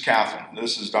 this is Catherine.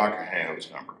 This is Dr.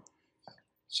 Hayo's number.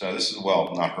 So this is,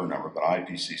 well, not her number, but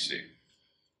IPCC.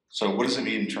 So what does it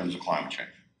mean in terms of climate change?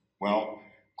 Well,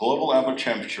 global average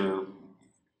temperature,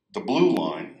 the blue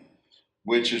line,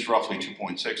 which is roughly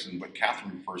 2.6, and what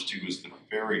Catherine refers to is the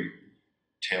fairy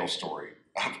tale story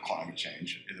of climate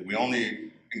change, that we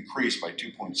only increase by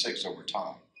 2.6 over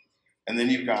time. And then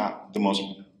you've got the most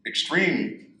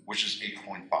extreme, which is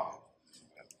 8.5.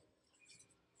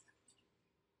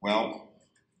 Well,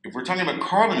 if we're talking about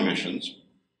carbon emissions,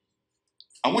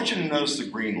 I want you to notice the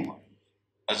green line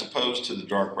as opposed to the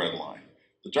dark red line.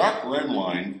 The dark red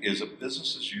line is a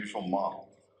business as usual model.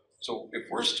 So if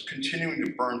we're continuing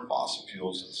to burn fossil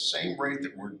fuels at the same rate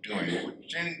that we're doing, we're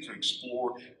continuing to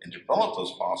explore and develop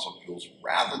those fossil fuels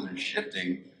rather than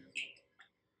shifting,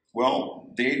 well,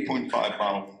 the 8.5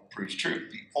 model proves true.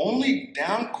 The only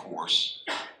down course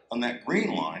on that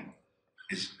green line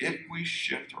is if we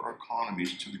shift our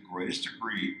economies to the greatest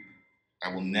degree.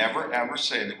 I will never ever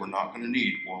say that we're not going to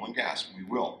need oil and gas, we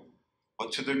will,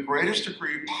 but to the greatest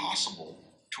degree possible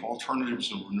to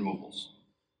alternatives and renewables.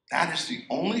 That is the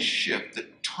only shift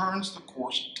that turns the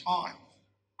course of time.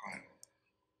 Go ahead.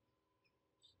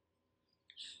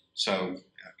 So, yeah,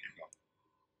 keep going.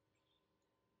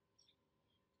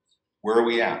 Where are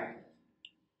we at?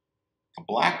 The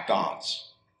black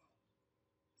dots.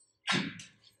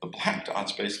 The black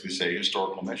dots basically say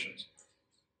historical emissions.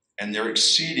 And they're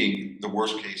exceeding the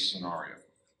worst case scenario.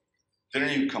 They don't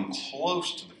even come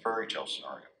close to the fairy tale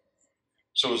scenario.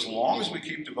 So as long as we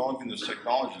keep developing this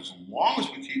technology, as long as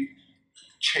we keep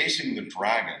chasing the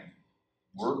dragon,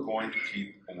 we're going to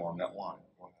keep along that line.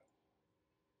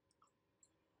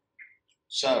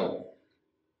 So,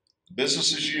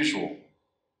 business as usual.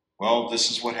 Well,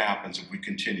 this is what happens if we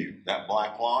continue. That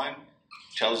black line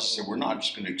tells us that we're not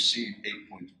just going to exceed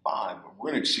 8.5, but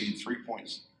we're going to exceed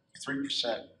 3%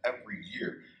 every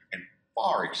year and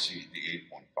far exceed the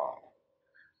 8.5.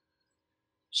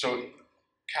 So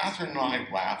Catherine and I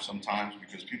laugh sometimes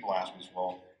because people ask us,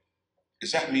 well,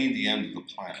 does that mean the end of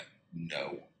the planet?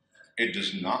 No, it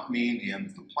does not mean the end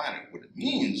of the planet. What it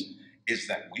means is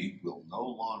that we will no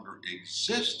longer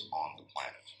exist on the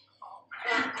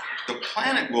planet. The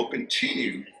planet will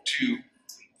continue to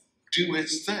do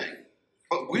its thing,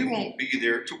 but we won't be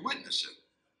there to witness it.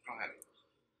 Go ahead.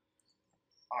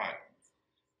 All right.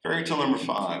 Fairy tale number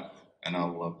 5, and I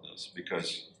love this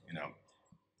because, you know,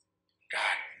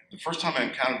 God, the first time I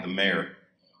encountered the mayor,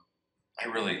 I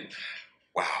really,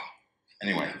 wow.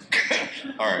 Anyway,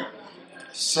 all right.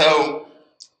 So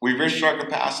we reached our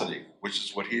capacity, which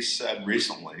is what he said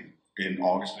recently in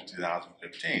August of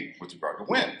 2015 with regard to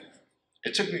wind.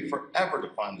 It took me forever to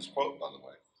find this quote, by the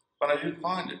way, but I did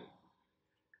find it.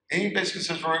 And he basically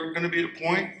says we're going to be at a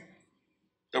point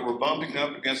that we're bumping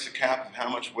up against the cap of how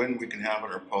much wind we can have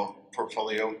in our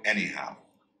portfolio anyhow.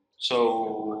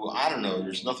 So I don't know.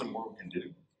 There's nothing more we can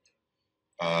do.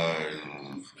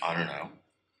 I don't know.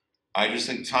 I just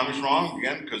think time is wrong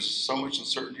again because so much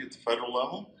uncertainty at the federal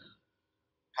level.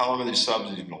 How long are these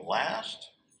subsidies going to last?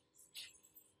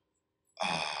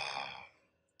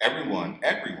 Everyone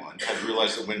has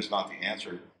realized that wind is not the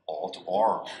answer all to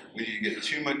our. When you get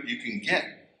too much, you can get,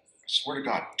 I swear to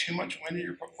God, too much wind in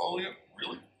your portfolio?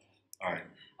 Really? All right.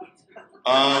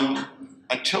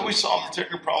 Until we solve the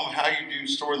technical problem of how you do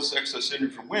store this excess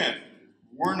energy from wind,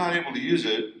 we're not able to use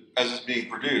it as it's being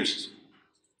produced.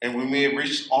 And we may have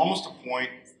reached almost a point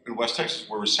in West Texas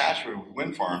where we're saturated with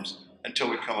wind farms until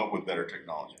we come up with better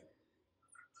technology.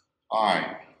 All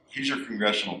right, he's your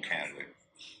congressional candidate.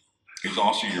 He's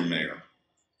also your mayor.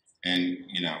 And,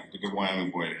 you know, the good Wyoming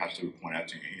boy has to point out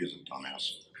to you, he is a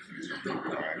dumbass. All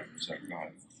right, so go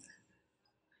ahead.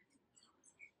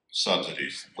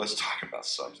 Subsidies. Let's talk about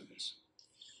subsidies.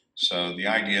 So the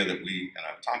idea that we, and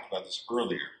I've talked about this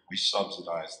earlier, we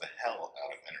subsidize the hell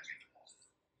out of energy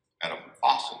development, out of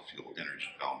fossil fuel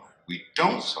energy development. We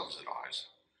don't subsidize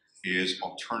is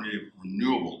alternative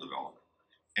renewable development.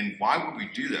 And why would we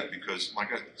do that? Because,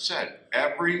 like I said,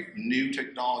 every new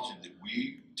technology that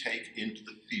we take into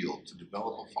the field to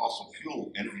develop a fossil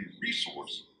fuel energy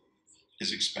resource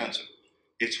is expensive.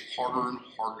 It's harder and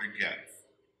harder to get.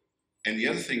 And the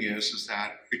other thing is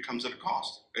that it comes at a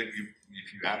cost. And if you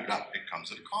add it up, it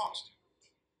comes at a cost.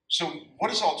 So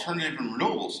what is alternative and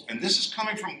renewables? And this is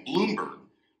coming from Bloomberg.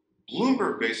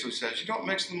 Bloomberg basically says, you know what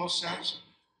makes the most sense?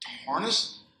 To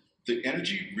harness the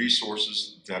energy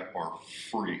resources that are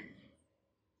free.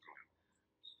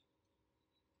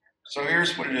 So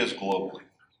here's what it is globally.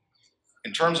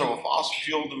 In terms of a fossil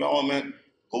fuel development,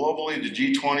 globally, the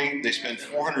G20, they spend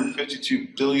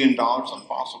 $452 billion on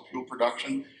fossil fuel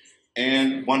production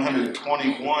and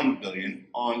 $121 billion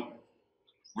on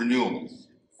renewables.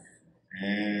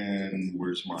 And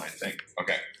where's my thing?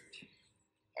 Okay,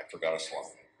 I forgot a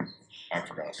slide.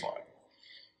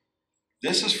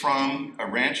 This is from a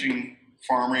ranching,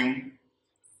 farming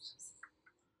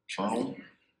journal,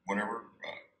 whatever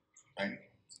thing.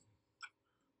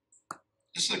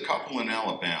 This is a couple in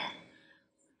Alabama.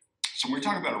 So we're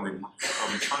talking about a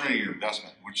return on your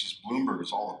investment, which is Bloomberg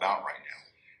is all about right now.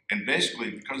 And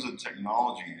basically, because of the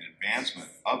technology and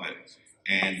advancement of it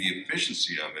and the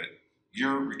efficiency of it,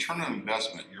 your return on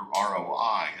investment, your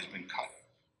ROI, has been cut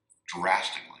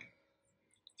drastically.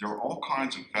 There are all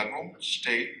kinds of federal,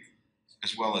 state,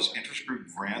 as well as interest group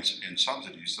grants and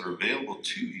subsidies that are available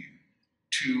to you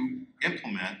to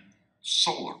implement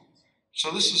solar.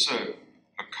 So this is a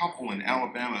couple in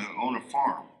Alabama who own a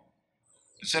farm.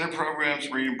 Incentive programs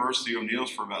reimburse the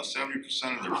O'Neills for about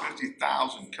 70% of their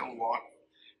 50,000 kilowatt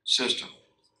system,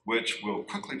 which will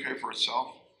quickly pay for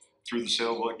itself through the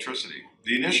sale of electricity.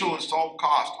 The initial installed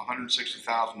cost,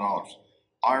 $160,000.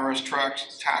 IRS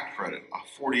tax credit,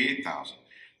 $48,000.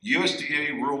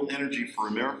 USDA Rural Energy for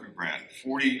America grant,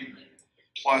 40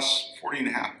 and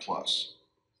a half plus.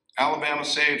 Alabama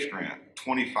Saves grant,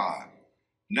 25.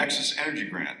 Nexus Energy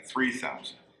grant,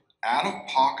 3,000.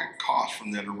 Out-of-pocket cost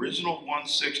from that original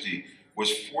 160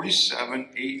 was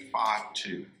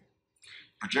 47,852.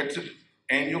 Projected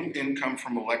annual income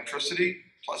from electricity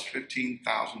plus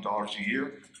 $15,000 a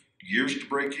year. Years to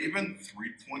break even,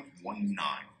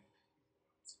 3.19.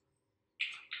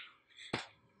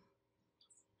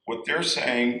 What they're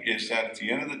saying is that at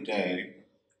the end of the day,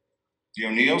 the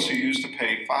O'Neills who used to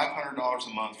pay $500 a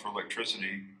month for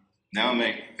electricity now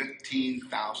make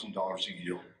 $15,000 a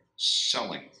year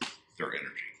selling their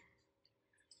energy.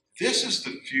 This is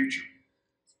the future.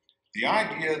 The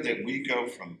idea that we go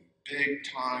from big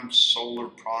time solar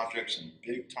projects and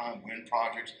big time wind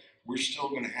projects, we're still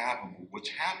going to have them. But what's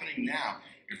happening now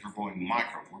is we're going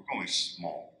micro, we're going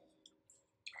small.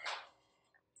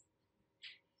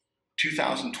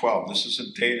 2012, this is a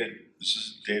dated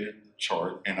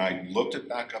chart, and I looked it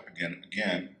back up again,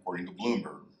 according to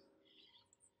Bloomberg.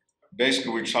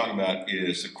 Basically, what we're talking about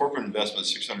is the corporate investment,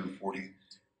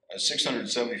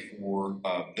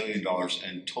 $674 billion,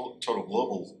 and total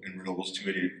global in renewables,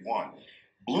 281.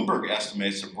 Bloomberg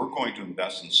estimates that we're going to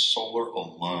invest in solar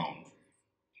alone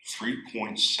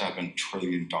 $3.7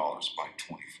 trillion by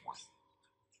 2040.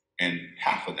 And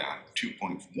half of that,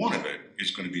 2.1 of it,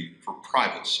 is going to be for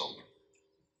private solar.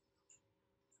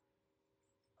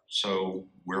 So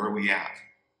where are we at?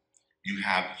 You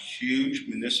have huge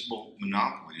municipal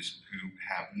monopolies who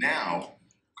have now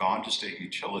gone to state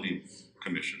utility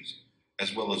commissions,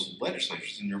 as well as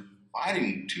legislatures, and they're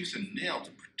fighting tooth and nail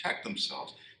to protect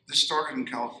themselves. This started in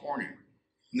California.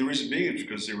 And the reason being is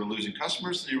because they were losing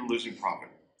customers, they were losing profit.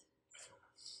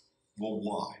 Well,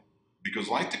 why? Because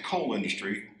like the coal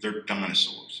industry, they're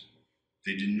dinosaurs.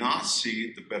 They did not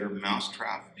see the better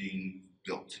mousetrap being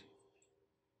built.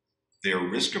 They are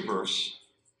risk averse,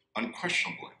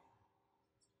 unquestionably.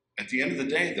 At the end of the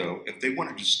day, though, if they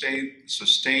wanted to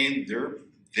sustain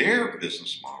their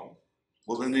business model,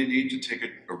 well, then they need to take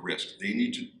a risk. They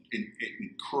need to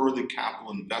incur the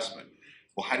capital investment.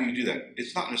 Well, how do you do that?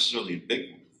 It's not necessarily in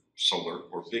big solar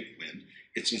or big wind.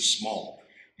 It's in small.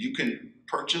 You can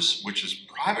purchase, which is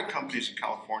private companies in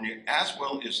California as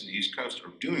well as in the East Coast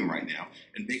are doing right now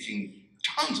and making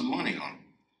tons of money on them.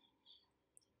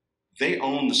 They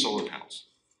own the solar panels.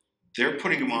 They're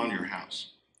putting them on your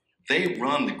house. They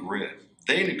run the grid.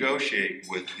 They negotiate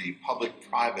with the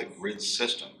public-private grid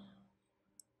system.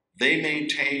 They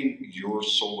maintain your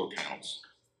solar panels.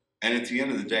 And at the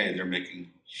end of the day, they're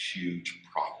making huge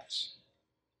profits.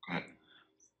 Go ahead.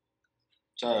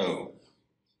 So,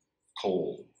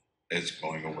 coal is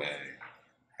going away.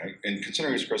 Right? And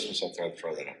considering it's Christmas, I thought I'd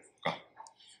throw that up. Go ahead.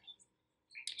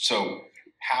 So,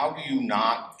 how do you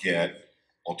not get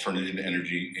alternative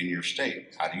energy in your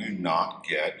state? How do you not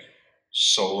get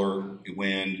solar,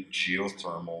 wind,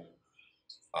 geothermal,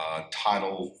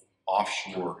 tidal,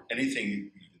 offshore, anything you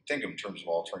can think of in terms of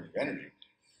alternative energy?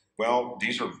 Well,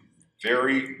 these are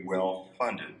very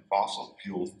well-funded fossil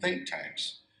fuel think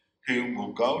tanks who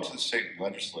will go to the state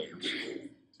legislators,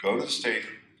 go to the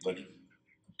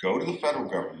federal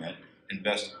government,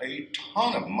 invest a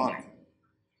ton of money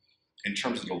in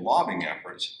terms of the lobbying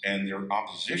efforts and their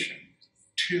opposition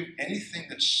to anything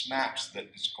that smacks that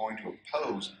is going to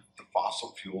oppose the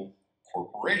fossil fuel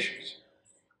corporations.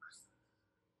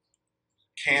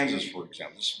 Kansas, for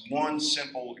example, this one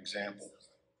simple example.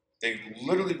 They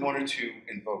literally wanted to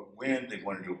invoke wind, they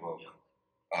wanted to invoke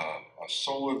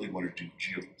solar, they wanted to do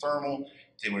geothermal,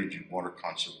 they wanted to do water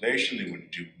conservation, they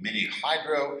wanted to do mini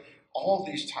hydro, all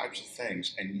these types of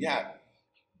things. And yet,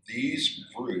 these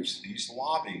groups, these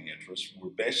lobbying interests, were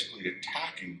basically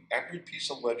attacking every piece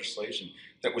of legislation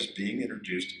that was being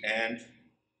introduced and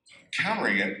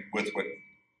countering it with what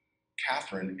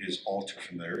Catherine is all too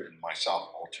familiar, and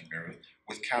myself all too familiar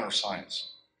with counter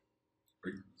science,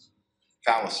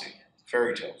 fallacy,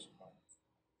 fairy tales.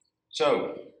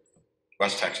 So,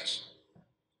 West Texas.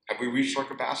 Have we reached our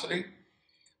capacity?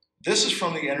 This is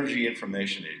from the Energy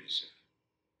Information Agency.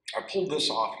 I pulled this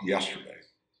off yesterday.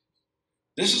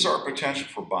 This is our potential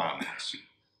for biomass.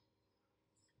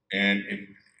 And if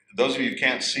those of you who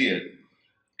can't see it,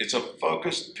 it's a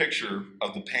focused picture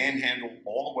of the panhandle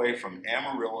all the way from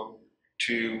Amarillo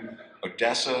to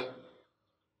Odessa,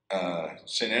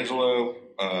 San Angelo,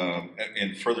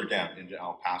 and further down into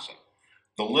El Paso.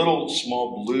 The little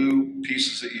small blue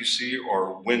pieces that you see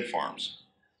are wind farms.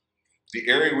 The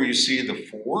area where you see the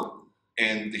four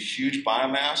and the huge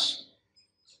biomass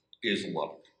is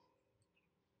Lubbock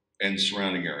and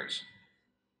surrounding areas.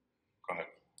 Go ahead.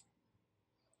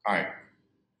 All right.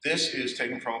 This is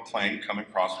taken from a plane coming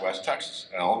across West Texas.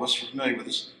 And all of us are familiar with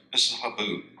this. This is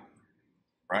Haboob,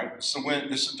 right? This is the wind.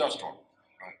 This is a dust storm.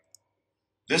 Right?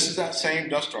 This is that same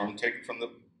dust storm taken from the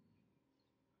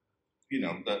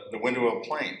window of a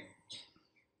plane.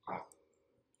 Right?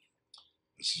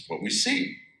 This is what we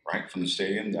see, right, from the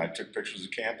stadium. I took pictures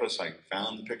of campus. I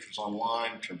found the pictures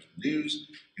online in terms of news.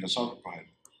 Some. Go ahead.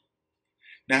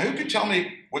 Now, who can tell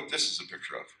me what this is a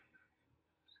picture of?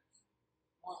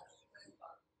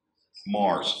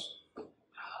 Mars.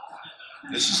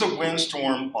 This is a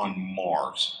windstorm on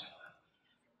Mars.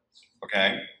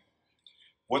 Okay?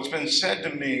 What's been said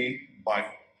to me by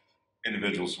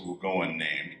individuals who will go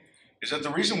unnamed is that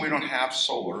the reason we don't have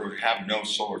solar or have no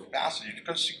solar capacity is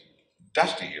because it's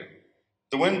dusty here.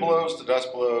 The wind blows, the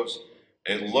dust blows,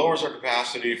 it lowers our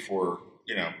capacity for,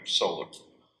 solar,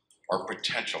 our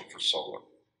potential for solar.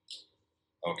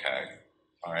 Okay,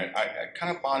 all right, I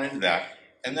kind of bought into that.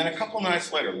 And then a couple of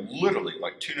nights later, literally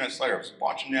like 2 nights later, I was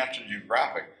watching National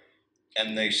Geographic,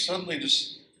 and they suddenly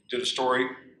just did a story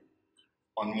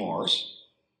on Mars,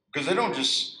 because they don't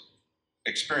just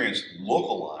experience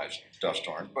localized dust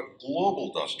storms, but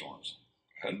global dust storms.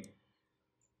 Okay.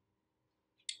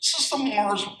 This is the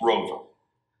Mars rover.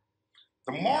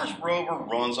 The Mars rover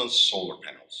runs on solar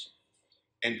panels.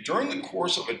 And during the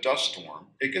course of a dust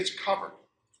storm, it gets covered.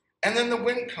 And then the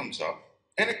wind comes up,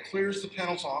 and it clears the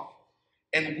panels off.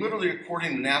 And literally,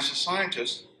 according to NASA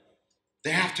scientists,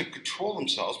 they have to control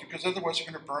themselves because otherwise they're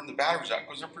going to burn the batteries out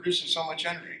because they're producing so much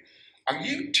energy. Are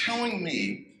you telling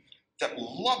me that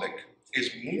Lubbock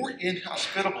is more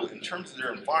inhospitable in terms of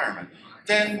their environment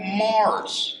than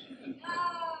Mars?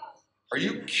 Are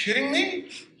you kidding me?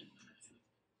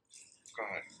 Go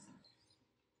ahead.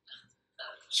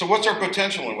 So what's our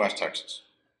potential in West Texas?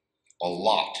 A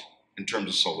lot in terms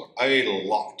of solar, a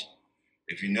lot.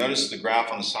 If you notice the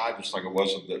graph on the side, just like it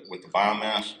was with the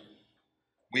biomass,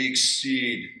 we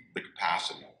exceed the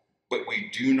capacity, but we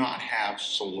do not have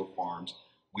solar farms.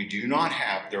 We do not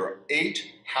have, there are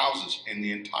 8 houses in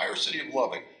the entire city of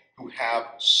Lubbock who have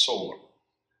solar.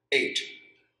 8.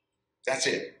 That's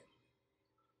it.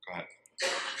 Go ahead.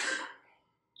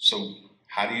 So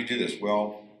how do you do this?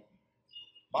 Well,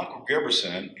 Michael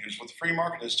Giberson, who's with the Free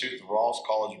Market Institute at the Rawls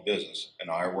College of Business, and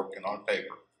I are working on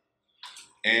paper.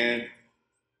 And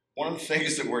one of the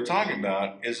things that we're talking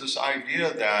about is this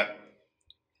idea that,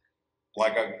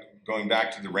 like going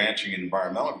back to the ranching and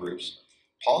environmental groups,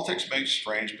 politics makes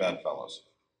strange bedfellows.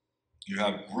 You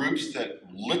have groups that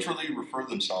literally refer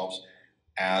themselves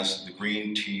as the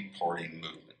Green Tea Party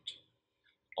movement,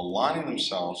 aligning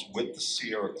themselves with the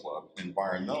Sierra Club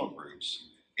environmental groups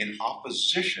in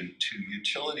opposition to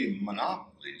utility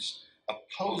monopolies,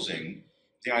 opposing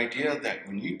the idea that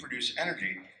when you produce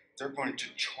energy, they're going to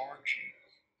charge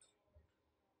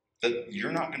you, that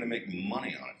you're not going to make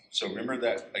money on it. So remember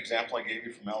that example I gave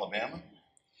you from Alabama?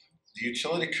 The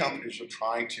utility companies are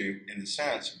trying to, in a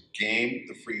sense, game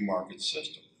the free market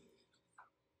system.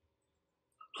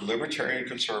 Libertarian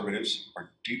conservatives are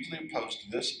deeply opposed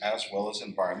to this, as well as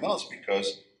environmentalists,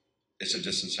 because it's a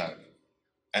disincentive.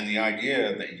 And the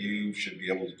idea that you should be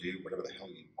able to do whatever the hell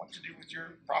you want to do with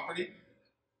your property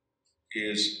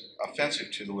is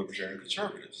offensive to the libertarian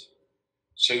conservatives.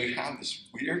 So you have this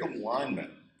weird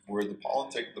alignment where the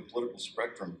political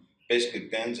spectrum basically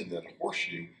bends into that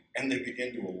horseshoe, and they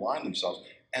begin to align themselves.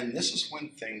 And this is when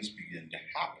things begin to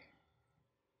happen,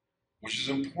 which is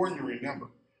important to remember.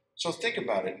 So think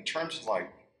about it in terms of like,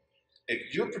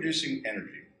 if you're producing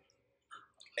energy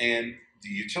and the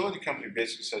utility company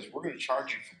basically says, we're going to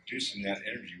charge you for producing that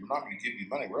energy, we're not going to give you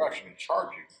money, we're actually going to charge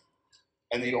you.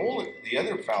 And the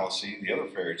other fallacy, the other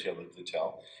fairy tale that they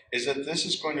tell, is that this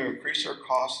is going to increase our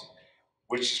costs,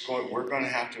 which is we're going to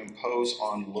have to impose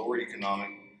on lower economic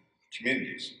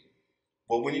communities.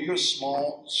 Well, when you go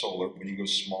small solar, when you go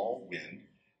small wind,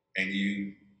 and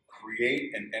you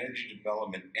create an energy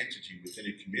development entity within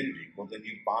a community, well, then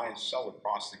you buy and sell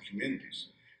across the communities.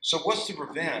 So what's to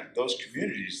prevent those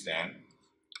communities then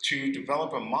to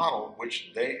develop a model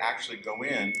which they actually go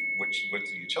in, which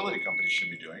the utility companies should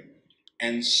be doing,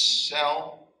 and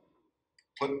sell,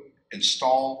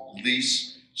 install,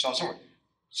 lease, so on and so forth.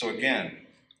 So again,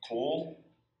 coal,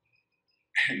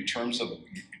 in terms of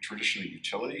traditional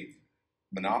utility,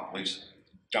 monopolies,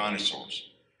 dinosaurs.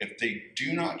 If they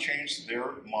do not change their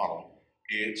model,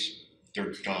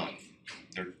 they're done.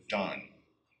 They're done.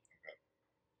 Okay.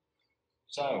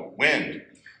 So wind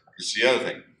is the other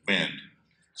thing. Wind.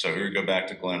 So here we go back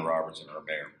to Glenn Roberts and our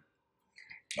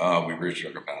mayor. We've reached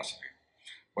our capacity.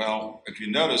 Well, if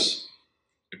you notice,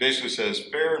 it basically says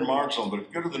fair and marginal, but if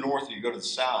you go to the north and you go to the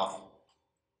south,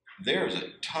 there's a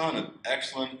ton of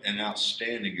excellent and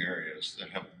outstanding areas that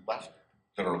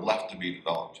are left to be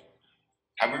developed.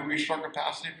 Have we reached our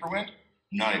capacity for wind?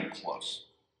 Not even close.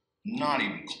 Not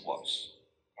even close.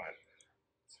 Right.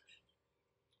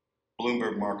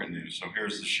 Bloomberg market news. So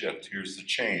here's the shift. Here's the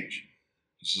change.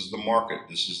 This is the market.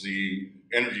 This is the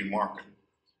energy market.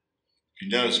 If you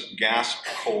notice, gas,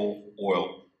 coal,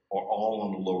 oil are all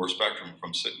on the lower spectrum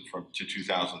to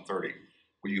 2030.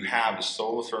 What you have is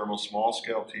solar thermal, small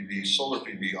scale PV, solar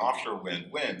PV, offshore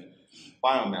wind,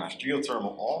 biomass,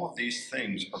 geothermal. All of these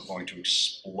things are going to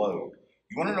explode.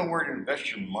 You want to know where to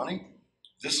invest your money?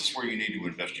 This is where you need to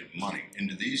invest your money,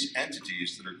 into these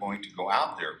entities that are going to go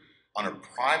out there on a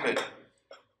private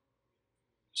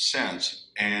sense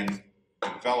and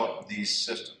develop these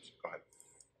systems. Go ahead.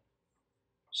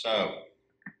 So,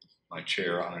 my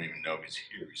chair, I don't even know if he's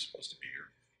here. He's supposed to be here.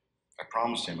 I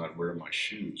promised him I'd wear my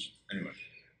shoes. Anyway,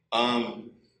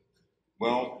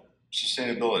 well,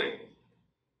 sustainability.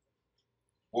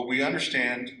 What we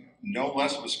understand, no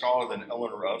less of a scholar than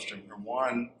Eleanor Ostrom, who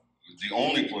won, the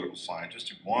only political scientist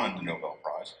who won the Nobel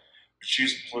Prize. But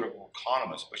she's a political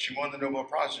economist, but she won the Nobel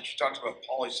Prize and she talked about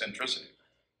polycentricity.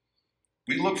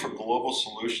 We look for global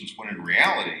solutions when in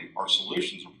reality, our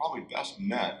solutions are probably best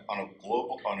met on a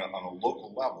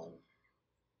local level,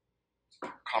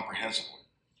 comprehensively,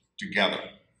 together.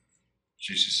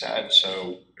 She said,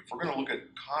 so if we're going to look at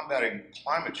combating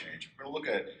climate change, if we're going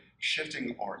to look at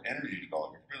shifting our energy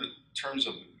development, in terms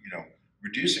of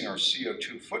reducing our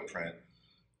CO2 footprint,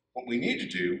 what we need to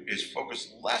do is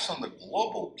focus less on the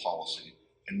global policy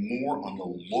and more on the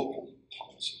local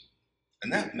policy.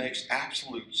 And that makes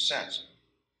absolute sense.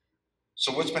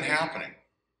 So what's been happening?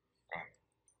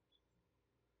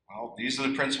 Well, these are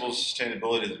the principles of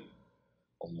sustainability that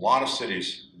a lot of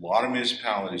cities, a lot of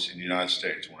municipalities in the United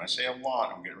States, when I say a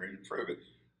lot, I'm getting ready to prove it,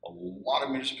 a lot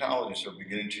of municipalities are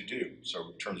beginning to do. So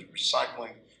in terms of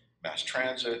recycling, mass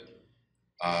transit,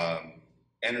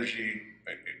 energy,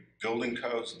 building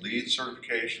codes, LEED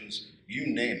certifications, you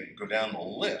name it, go down the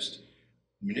list.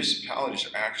 Municipalities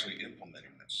are actually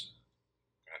implementing this.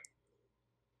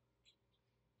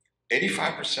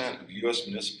 85% of US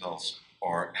municipalities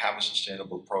have a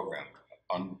sustainable program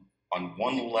on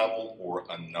one level or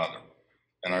another.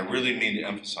 And I really mean to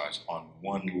emphasize on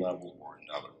one level or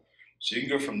another. So you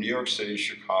can go from New York City,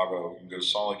 Chicago, you can go to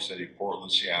Salt Lake City,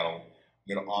 Portland, Seattle,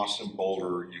 you can go to Austin,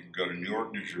 Boulder, you can go to New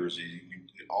York, New Jersey,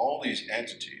 all these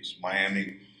entities,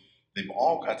 Miami, they've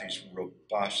all got these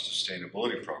robust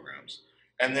sustainability programs.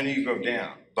 And then you go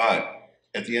down. But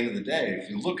at the end of the day, if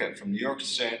you look at from New York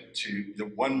to the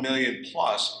 1 million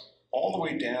plus, all the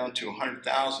way down to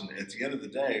 100,000, at the end of the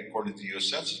day, according to the US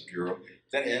Census Bureau,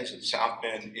 that ends at South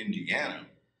Bend, Indiana.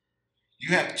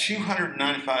 You have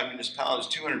 295 municipalities,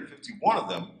 251 of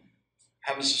them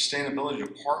have a sustainability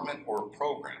department or a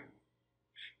program.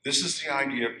 This is the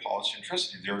idea of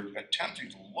polycentricity. They're attempting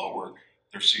to lower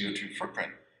their CO2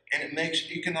 footprint, and it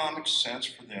makes economic sense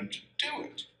for them to do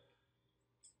it.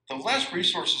 The less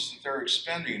resources that they're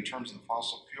expending in terms of the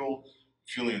fossil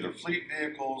fueling of their fleet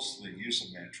vehicles, the use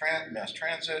of mass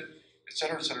transit, et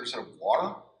cetera, et cetera, et cetera.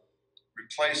 Water,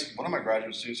 one of my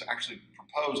graduate students actually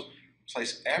proposed,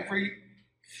 replace every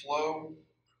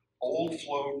old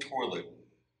flow toilet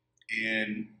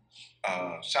in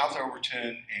South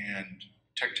Overton and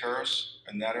Tech Terrace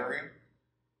in that area.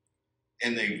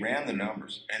 And they ran the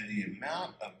numbers, and the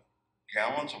amount of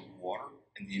gallons of water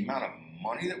and the amount of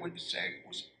money that would be saved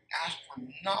was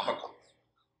astronomical,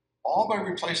 all by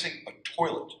replacing a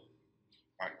toilet.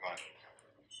 All right, go ahead.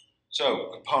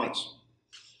 So, components: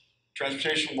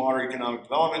 transportation, water, economic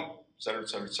development, et cetera, et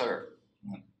cetera, et cetera.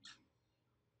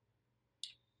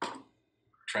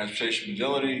 Transportation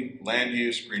mobility, land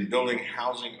use, green building,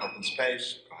 housing, open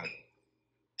space. Go ahead.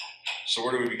 So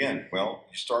where do we begin? Well,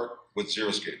 you start with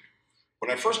xeriscape.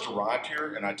 When I first arrived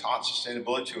here and I taught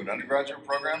sustainability to an undergraduate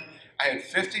program, I had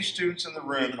 50 students in the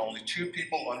room and only 2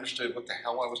 people understood what the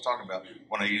hell I was talking about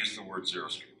when I used the word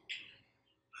xeriscape.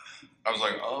 I was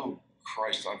like, oh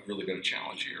Christ, I've really got a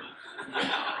challenge here.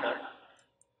 Okay.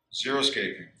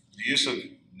 Xeriscaping, the use of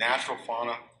natural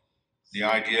fauna, the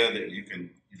idea that you can,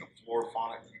 flora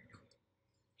fauna,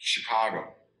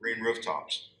 Chicago, green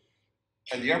rooftops.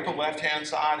 And the upper left-hand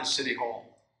side is City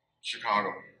Hall,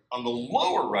 Chicago. On the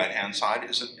lower right-hand side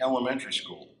is an elementary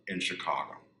school in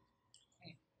Chicago.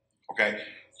 Okay,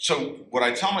 so what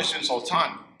I tell my students all the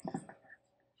time,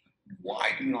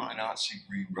 why do I not see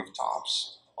green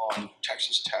rooftops on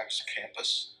Texas Tech's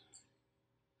campus?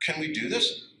 Can we do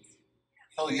this?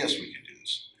 Hell yes, we can do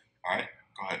this. All right,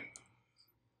 go ahead.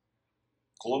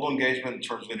 Global engagement in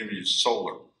terms of individual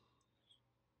solar.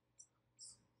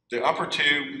 The upper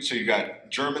 2, so you've got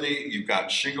Germany, you've got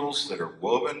shingles that are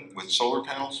woven with solar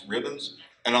panels, ribbons,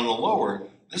 and on the lower,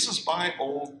 this is my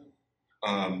old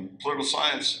political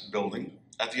science building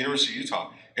at the University of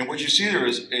Utah. And what you see there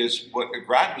is what a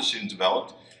graduate student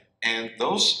developed, and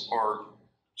those are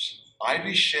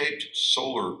ivy-shaped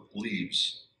solar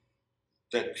leaves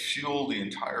that fuel the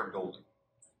entire building.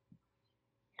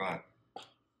 Right.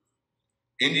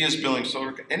 India's building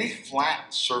solar, any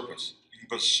flat surface, you can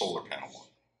put a solar panel on,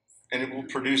 and it will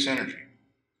produce energy.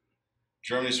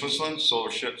 Germany, Switzerland,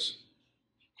 solar ships.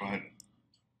 Go ahead.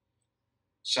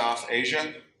 South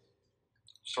Asia,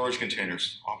 storage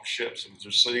containers off ships. If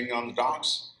they're sitting on the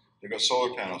docks, they've got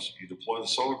solar panels. You deploy the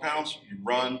solar panels, you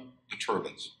run the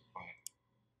turbines.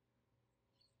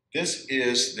 This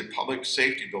is the public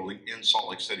safety building in Salt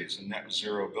Lake City. It's a net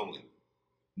zero building.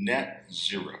 Net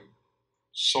zero.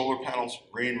 Solar panels,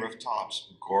 green rooftops,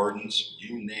 gardens,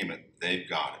 you name it, they've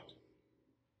got it.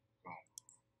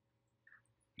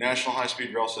 National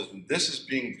high-speed rail system. This is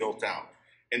being built out.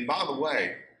 And by the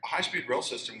way, a high-speed rail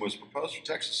system was proposed for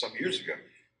Texas some years ago.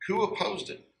 Who opposed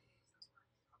it?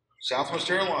 Southwest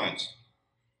Airlines.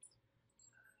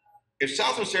 If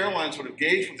Southwest Airlines would have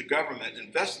engaged with the government,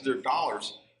 invested their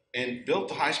dollars, and built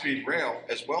the high-speed rail,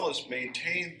 as well as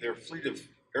maintained their fleet of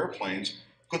airplanes,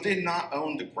 could they not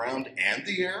own the ground and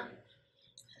the air?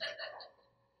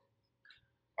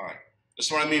 All right, this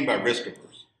is what I mean by risk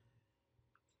averse.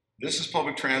 This is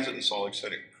public transit in Salt Lake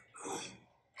City.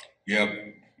 You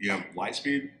have light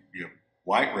speed, you have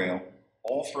light rail,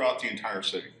 all throughout the entire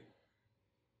city.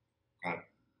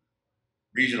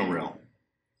 Regional rail.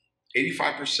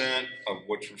 85% of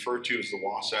what's referred to as the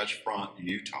Wasatch Front in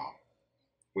Utah,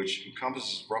 which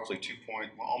encompasses roughly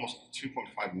almost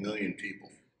 2.5 million people.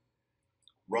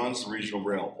 runs the regional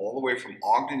rail all the way from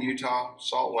Ogden, Utah,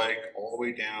 Salt Lake, all the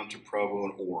way down to Provo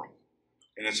and Orem.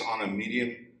 And it's on a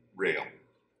medium rail.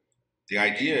 The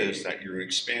idea is that you're going to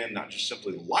expand not just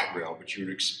simply the light rail, but you're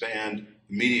going to expand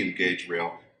the medium gauge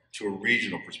rail to a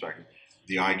regional perspective.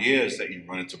 The idea is that you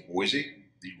run it to Boise,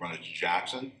 that you run it to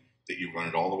Jackson, that you run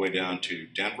it all the way down to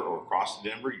Denver or across to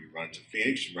Denver, you run it to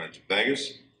Phoenix, you run it to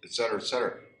Vegas, et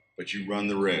cetera, but you run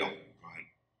the rail. Right?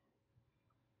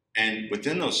 And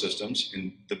within those systems,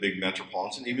 in the big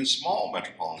metropolitans and even small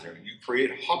metropolitan areas, you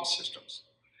create hub systems,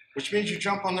 which means you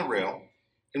jump on the rail,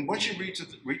 and once you reach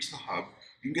the hub,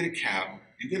 you can get a cab,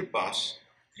 you can get a bus,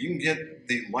 you can get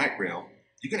the light rail,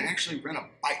 you can actually rent a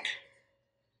bike.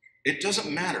 It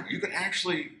doesn't matter. You can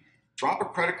actually drop a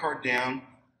credit card down,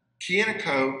 key in a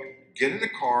code, get in a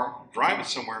car, drive it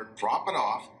somewhere, drop it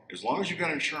off. As long as you've got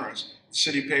insurance, the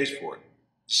city pays for it.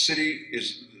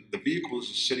 The vehicle is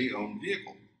a city-owned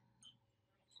vehicle.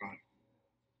 Right.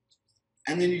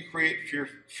 And then you create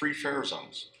free fare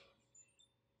zones.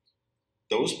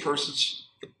 Those persons,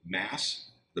 the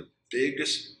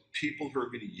biggest people who are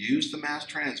going to use the mass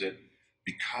transit,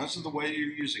 because of the way you're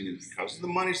using it, because of the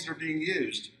monies that are being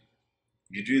used,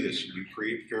 you do this. You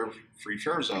create free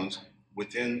fare zones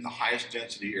within the highest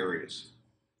density areas.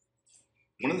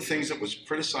 One of the things that was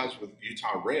criticized with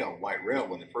Utah Rail, light rail,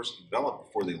 when they first developed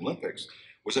before the Olympics,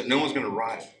 was that no one's going to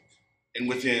ride it. And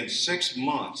within 6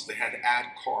 months, they had to add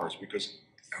cars because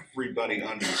everybody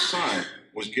under the sun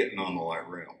was getting on the light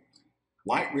rail.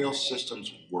 Light rail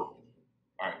systems work.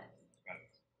 All right.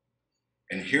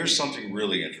 And here's something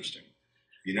really interesting.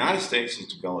 The United States is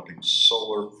developing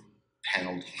solar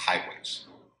paneled highways.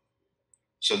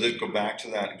 So let's go back to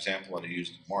that example that I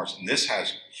used in Mars, and this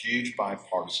has huge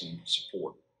bipartisan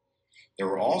support. There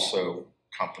are also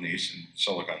companies in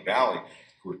Silicon Valley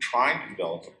who are trying to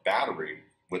develop a battery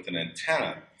with an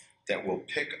antenna that will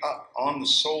pick up on the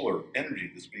solar energy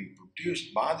that's being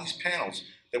produced by these panels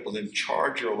that will then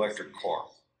charge your electric car.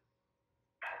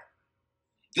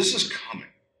 This is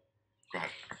coming. Go ahead.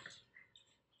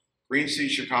 Green Sea,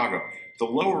 Chicago. The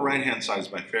lower right-hand side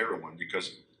is my favorite one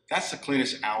because that's the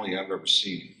cleanest alley I've ever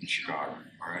seen in Chicago,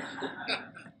 all right?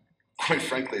 Quite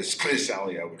frankly, it's the cleanest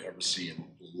alley I would ever see in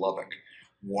Lubbock.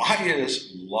 Why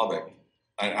is Lubbock,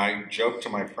 I joke to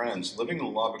my friends, living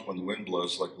in Lubbock when the wind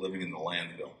blows is like living in the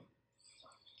landfill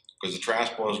because the trash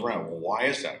blows around. Well, why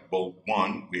is that? Well,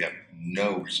 one, we have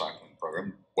no recycling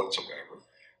program whatsoever.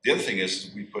 The other thing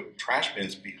is we put trash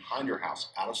bins behind your house,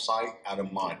 out of sight, out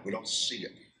of mind. We don't see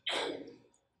it.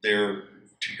 They're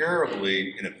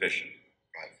terribly inefficient.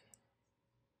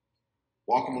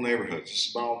 Walkable neighborhoods, a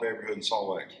small neighborhood in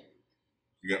Salt Lake.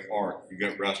 You got art, you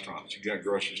got restaurants, you got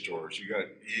grocery stores,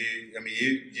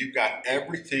 you've got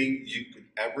everything you could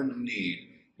ever need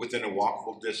within a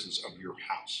walkable distance of your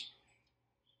house.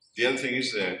 The other thing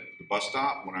is that the bus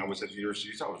stop, when I was at the University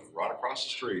of Utah, was right across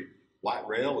the street. Light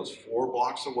rail is 4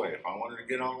 blocks away. If I wanted to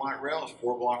get on light rail, it's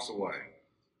 4 blocks away.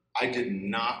 I did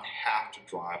not have to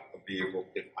drive a vehicle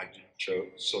if I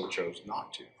chose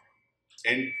not to.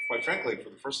 And quite frankly,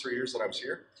 for the first 3 years that I was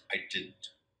here, I didn't.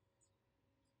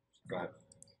 Go ahead.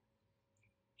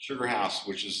 Sugar House,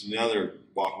 which is another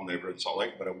walkable neighborhood in Salt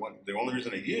Lake, but the only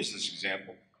reason I use this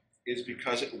example is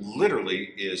because it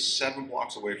literally is 7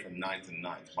 blocks away from 9th and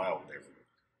 9th, my old neighborhood.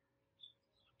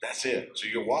 That's it. So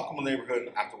you get walkable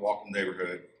neighborhood after walkable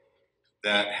neighborhood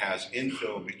that has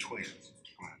infill between it.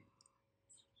 Go ahead.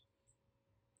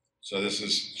 So this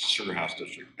is Sugar House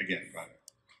District. Again, go ahead.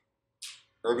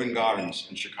 Urban Gardens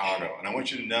in Chicago. And I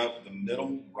want you to note the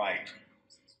middle right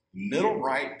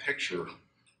picture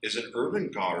is an urban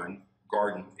garden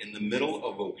in the middle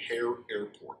of O'Hare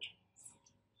Airport.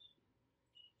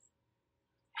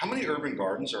 How many urban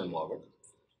gardens are in Lubbock?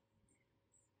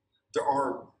 There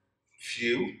are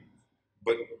few,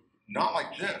 but not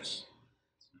like this.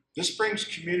 This brings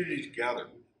community together.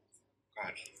 Go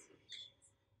ahead.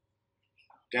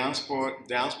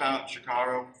 Downspout,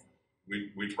 Chicago.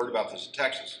 We've heard about this in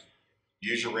Texas.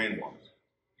 Use your rainwater.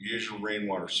 Use your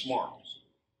rainwater smart.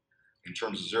 In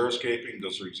terms of xeriscaping,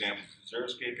 those are examples of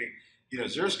xeriscaping.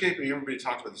 Xeriscaping, everybody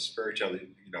talks about this fairy tale that,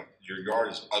 your yard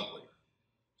is ugly.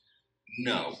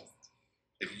 No.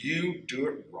 If you do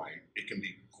it right, it can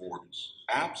be gorgeous.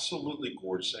 Absolutely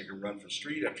gorgeous. And it can run for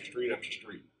street after street after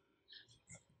street.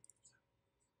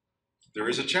 There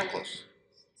is a checklist.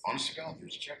 Honest to God,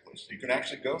 there's a checklist you can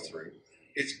actually go through.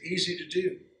 It's easy to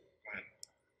do.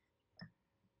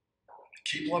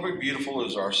 Keep Lubbock Beautiful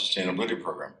is our sustainability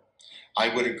program. I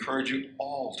would encourage you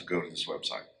all to go to this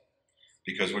website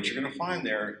because what you're going to find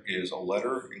there is a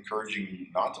letter encouraging you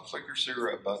not to flick your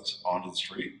cigarette butts onto the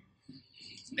street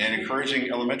and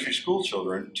encouraging elementary school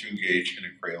children to engage in a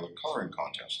crayon coloring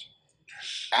contest.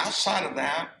 Outside of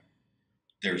that,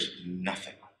 there's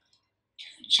nothing.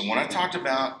 So when I talked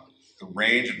about the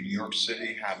range of New York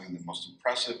City having the most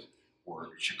impressive, or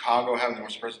Chicago having the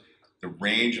most impressive, the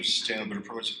range of sustainability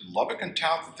improvements, Lubbock can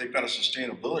tout that they've got a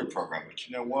sustainability program, but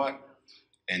you know what?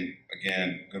 And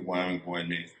again, good Wyoming boy in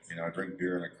me, you know, I drink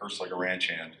beer and I curse like a ranch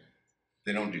hand.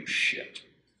 They don't do shit.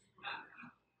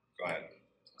 Go ahead.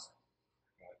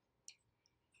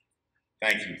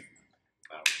 Thank you.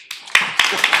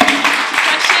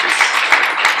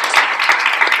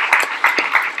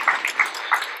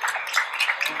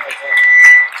 Questions?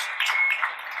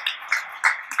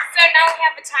 So now we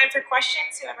have the time for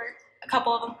questions, whoever, a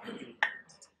couple of them.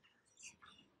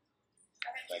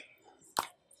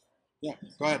 Yeah,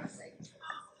 go ahead.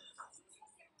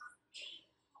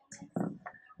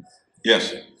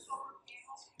 Yes.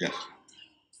 Yes.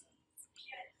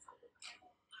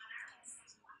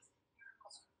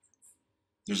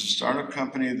 There's a startup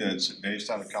company that's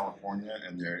based out of California,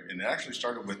 and it actually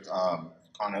started with Con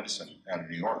Edison out of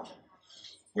New York,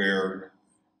 where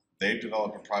they've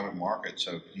developed a private market.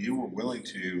 So if you were willing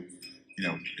to, you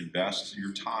know, invest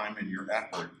your time and your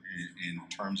effort in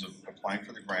terms of applying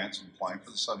for the grants and applying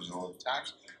for the subsidies,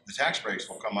 the tax breaks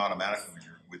will come automatically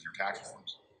with your tax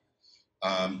forms.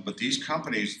 But these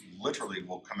companies literally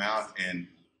will come out and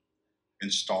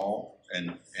install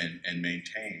and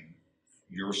maintain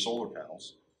your solar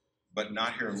panels, but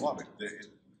not here in Lubbock.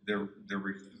 They're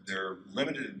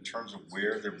limited in terms of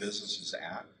where their business is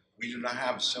at. We do not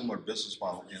have a similar business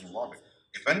model in Lubbock.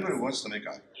 If anybody wants to make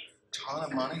a ton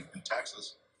of money in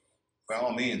Texas, by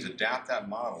all means, adapt that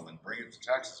model and bring it to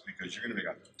Texas, because you're going to make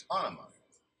a ton of money.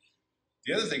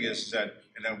 The other thing is that,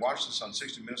 and I watched this on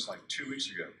 60 Minutes like 2 weeks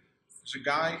ago, there's a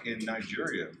guy in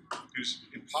Nigeria who's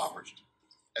impoverished,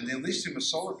 and they leased him a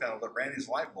solar panel that ran his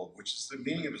light bulb, which is the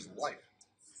meaning of his life.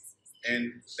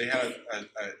 And they had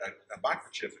a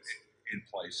microchip in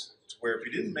place to where if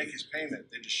he didn't make his payment,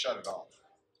 they just shut it off.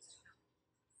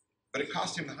 But it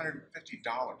cost him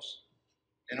 $150.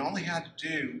 And all he had to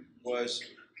do was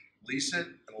lease it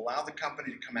and allow the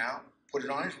company to come out, put it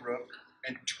on his roof,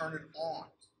 and turn it on.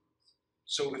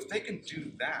 So if they can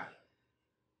do that,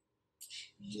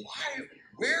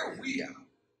 where are we at?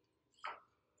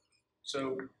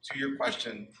 So to your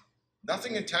question,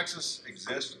 nothing in Texas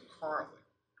exists currently,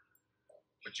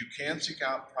 but you can seek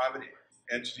out private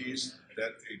entities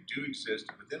that do exist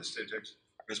within the state of Texas,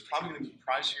 but it's probably going to be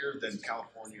pricier than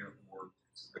California or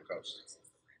the coast.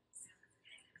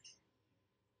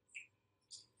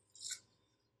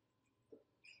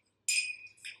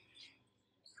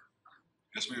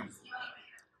 Yes, ma'am.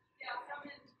 Yeah, from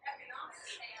an economic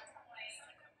standpoint,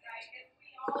 right, if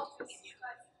we all just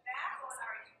cut back on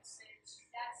our usage,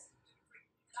 that's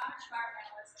not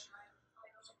environmentalism, right?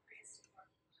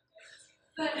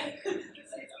 But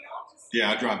if we all just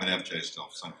Yeah, I drive an FJ still,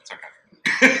 so it's okay.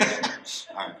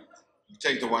 All right. You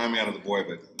take the Wyoming out of the boy,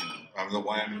 but you know, I'm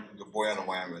the boy out of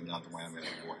Wyoming, not the Wyoming out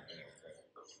of the boy. Yeah.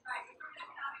 right, from an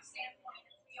economic standpoint,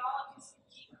 if we all just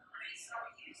decrease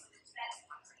our usage, that's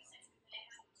increasing demand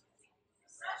for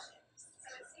recession. So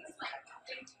it seems like the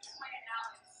thing you pointed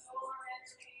out is solar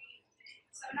energy.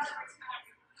 So in other words, kind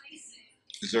of replacing.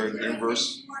 Is there an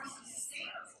inverse? More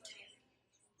sustainably,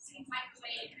 seems like the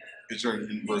way it goes. Is there an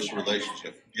inverse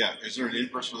relationship? Yeah. Is there an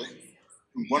inverse relationship?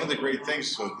 One of the great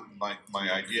things, so my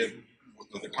idea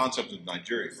with the concept of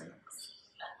Nigeria, right?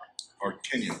 Or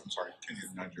Kenya, I'm sorry, Kenya,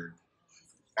 Nigeria,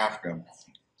 Africa.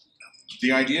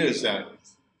 The idea is that,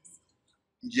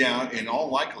 yeah, in all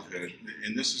likelihood,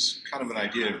 and this is kind of an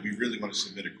idea, we really want to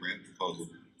submit a grant proposal,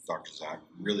 Dr. Zach,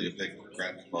 really a big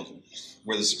grant proposal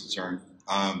where this is concerned.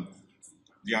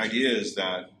 The idea is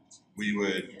that we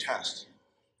would test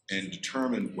and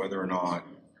determine whether or not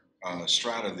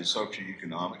strata of the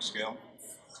socioeconomic scale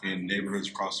in neighborhoods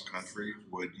across the country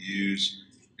would use,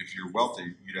 if you're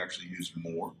wealthy, you'd actually use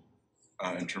more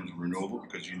in terms of renewable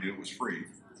because you knew it was free.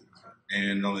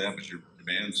 And not only that, but your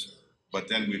demands. But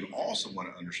then we'd also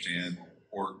want to understand,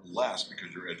 or less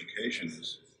because your education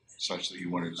is such that you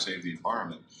want to save the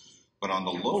environment. But on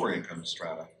the lower income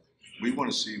strata, we want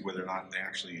to see whether or not they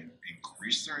actually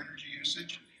increase their energy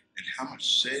usage and how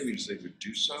much savings they would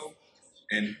do so,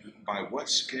 and by what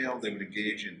scale they would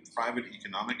engage in private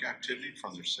economic activity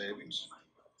from their savings.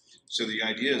 So the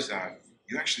idea is that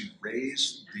you actually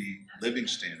raise the living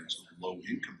standards of low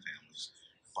income families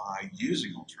by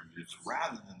using alternatives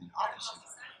rather than the opposite.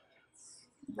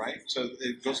 Right? So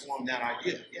it goes along that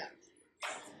idea. Yeah.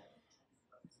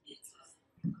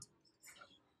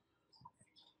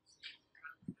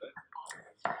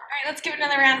 All right, let's give it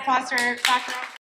another round of applause for Dr.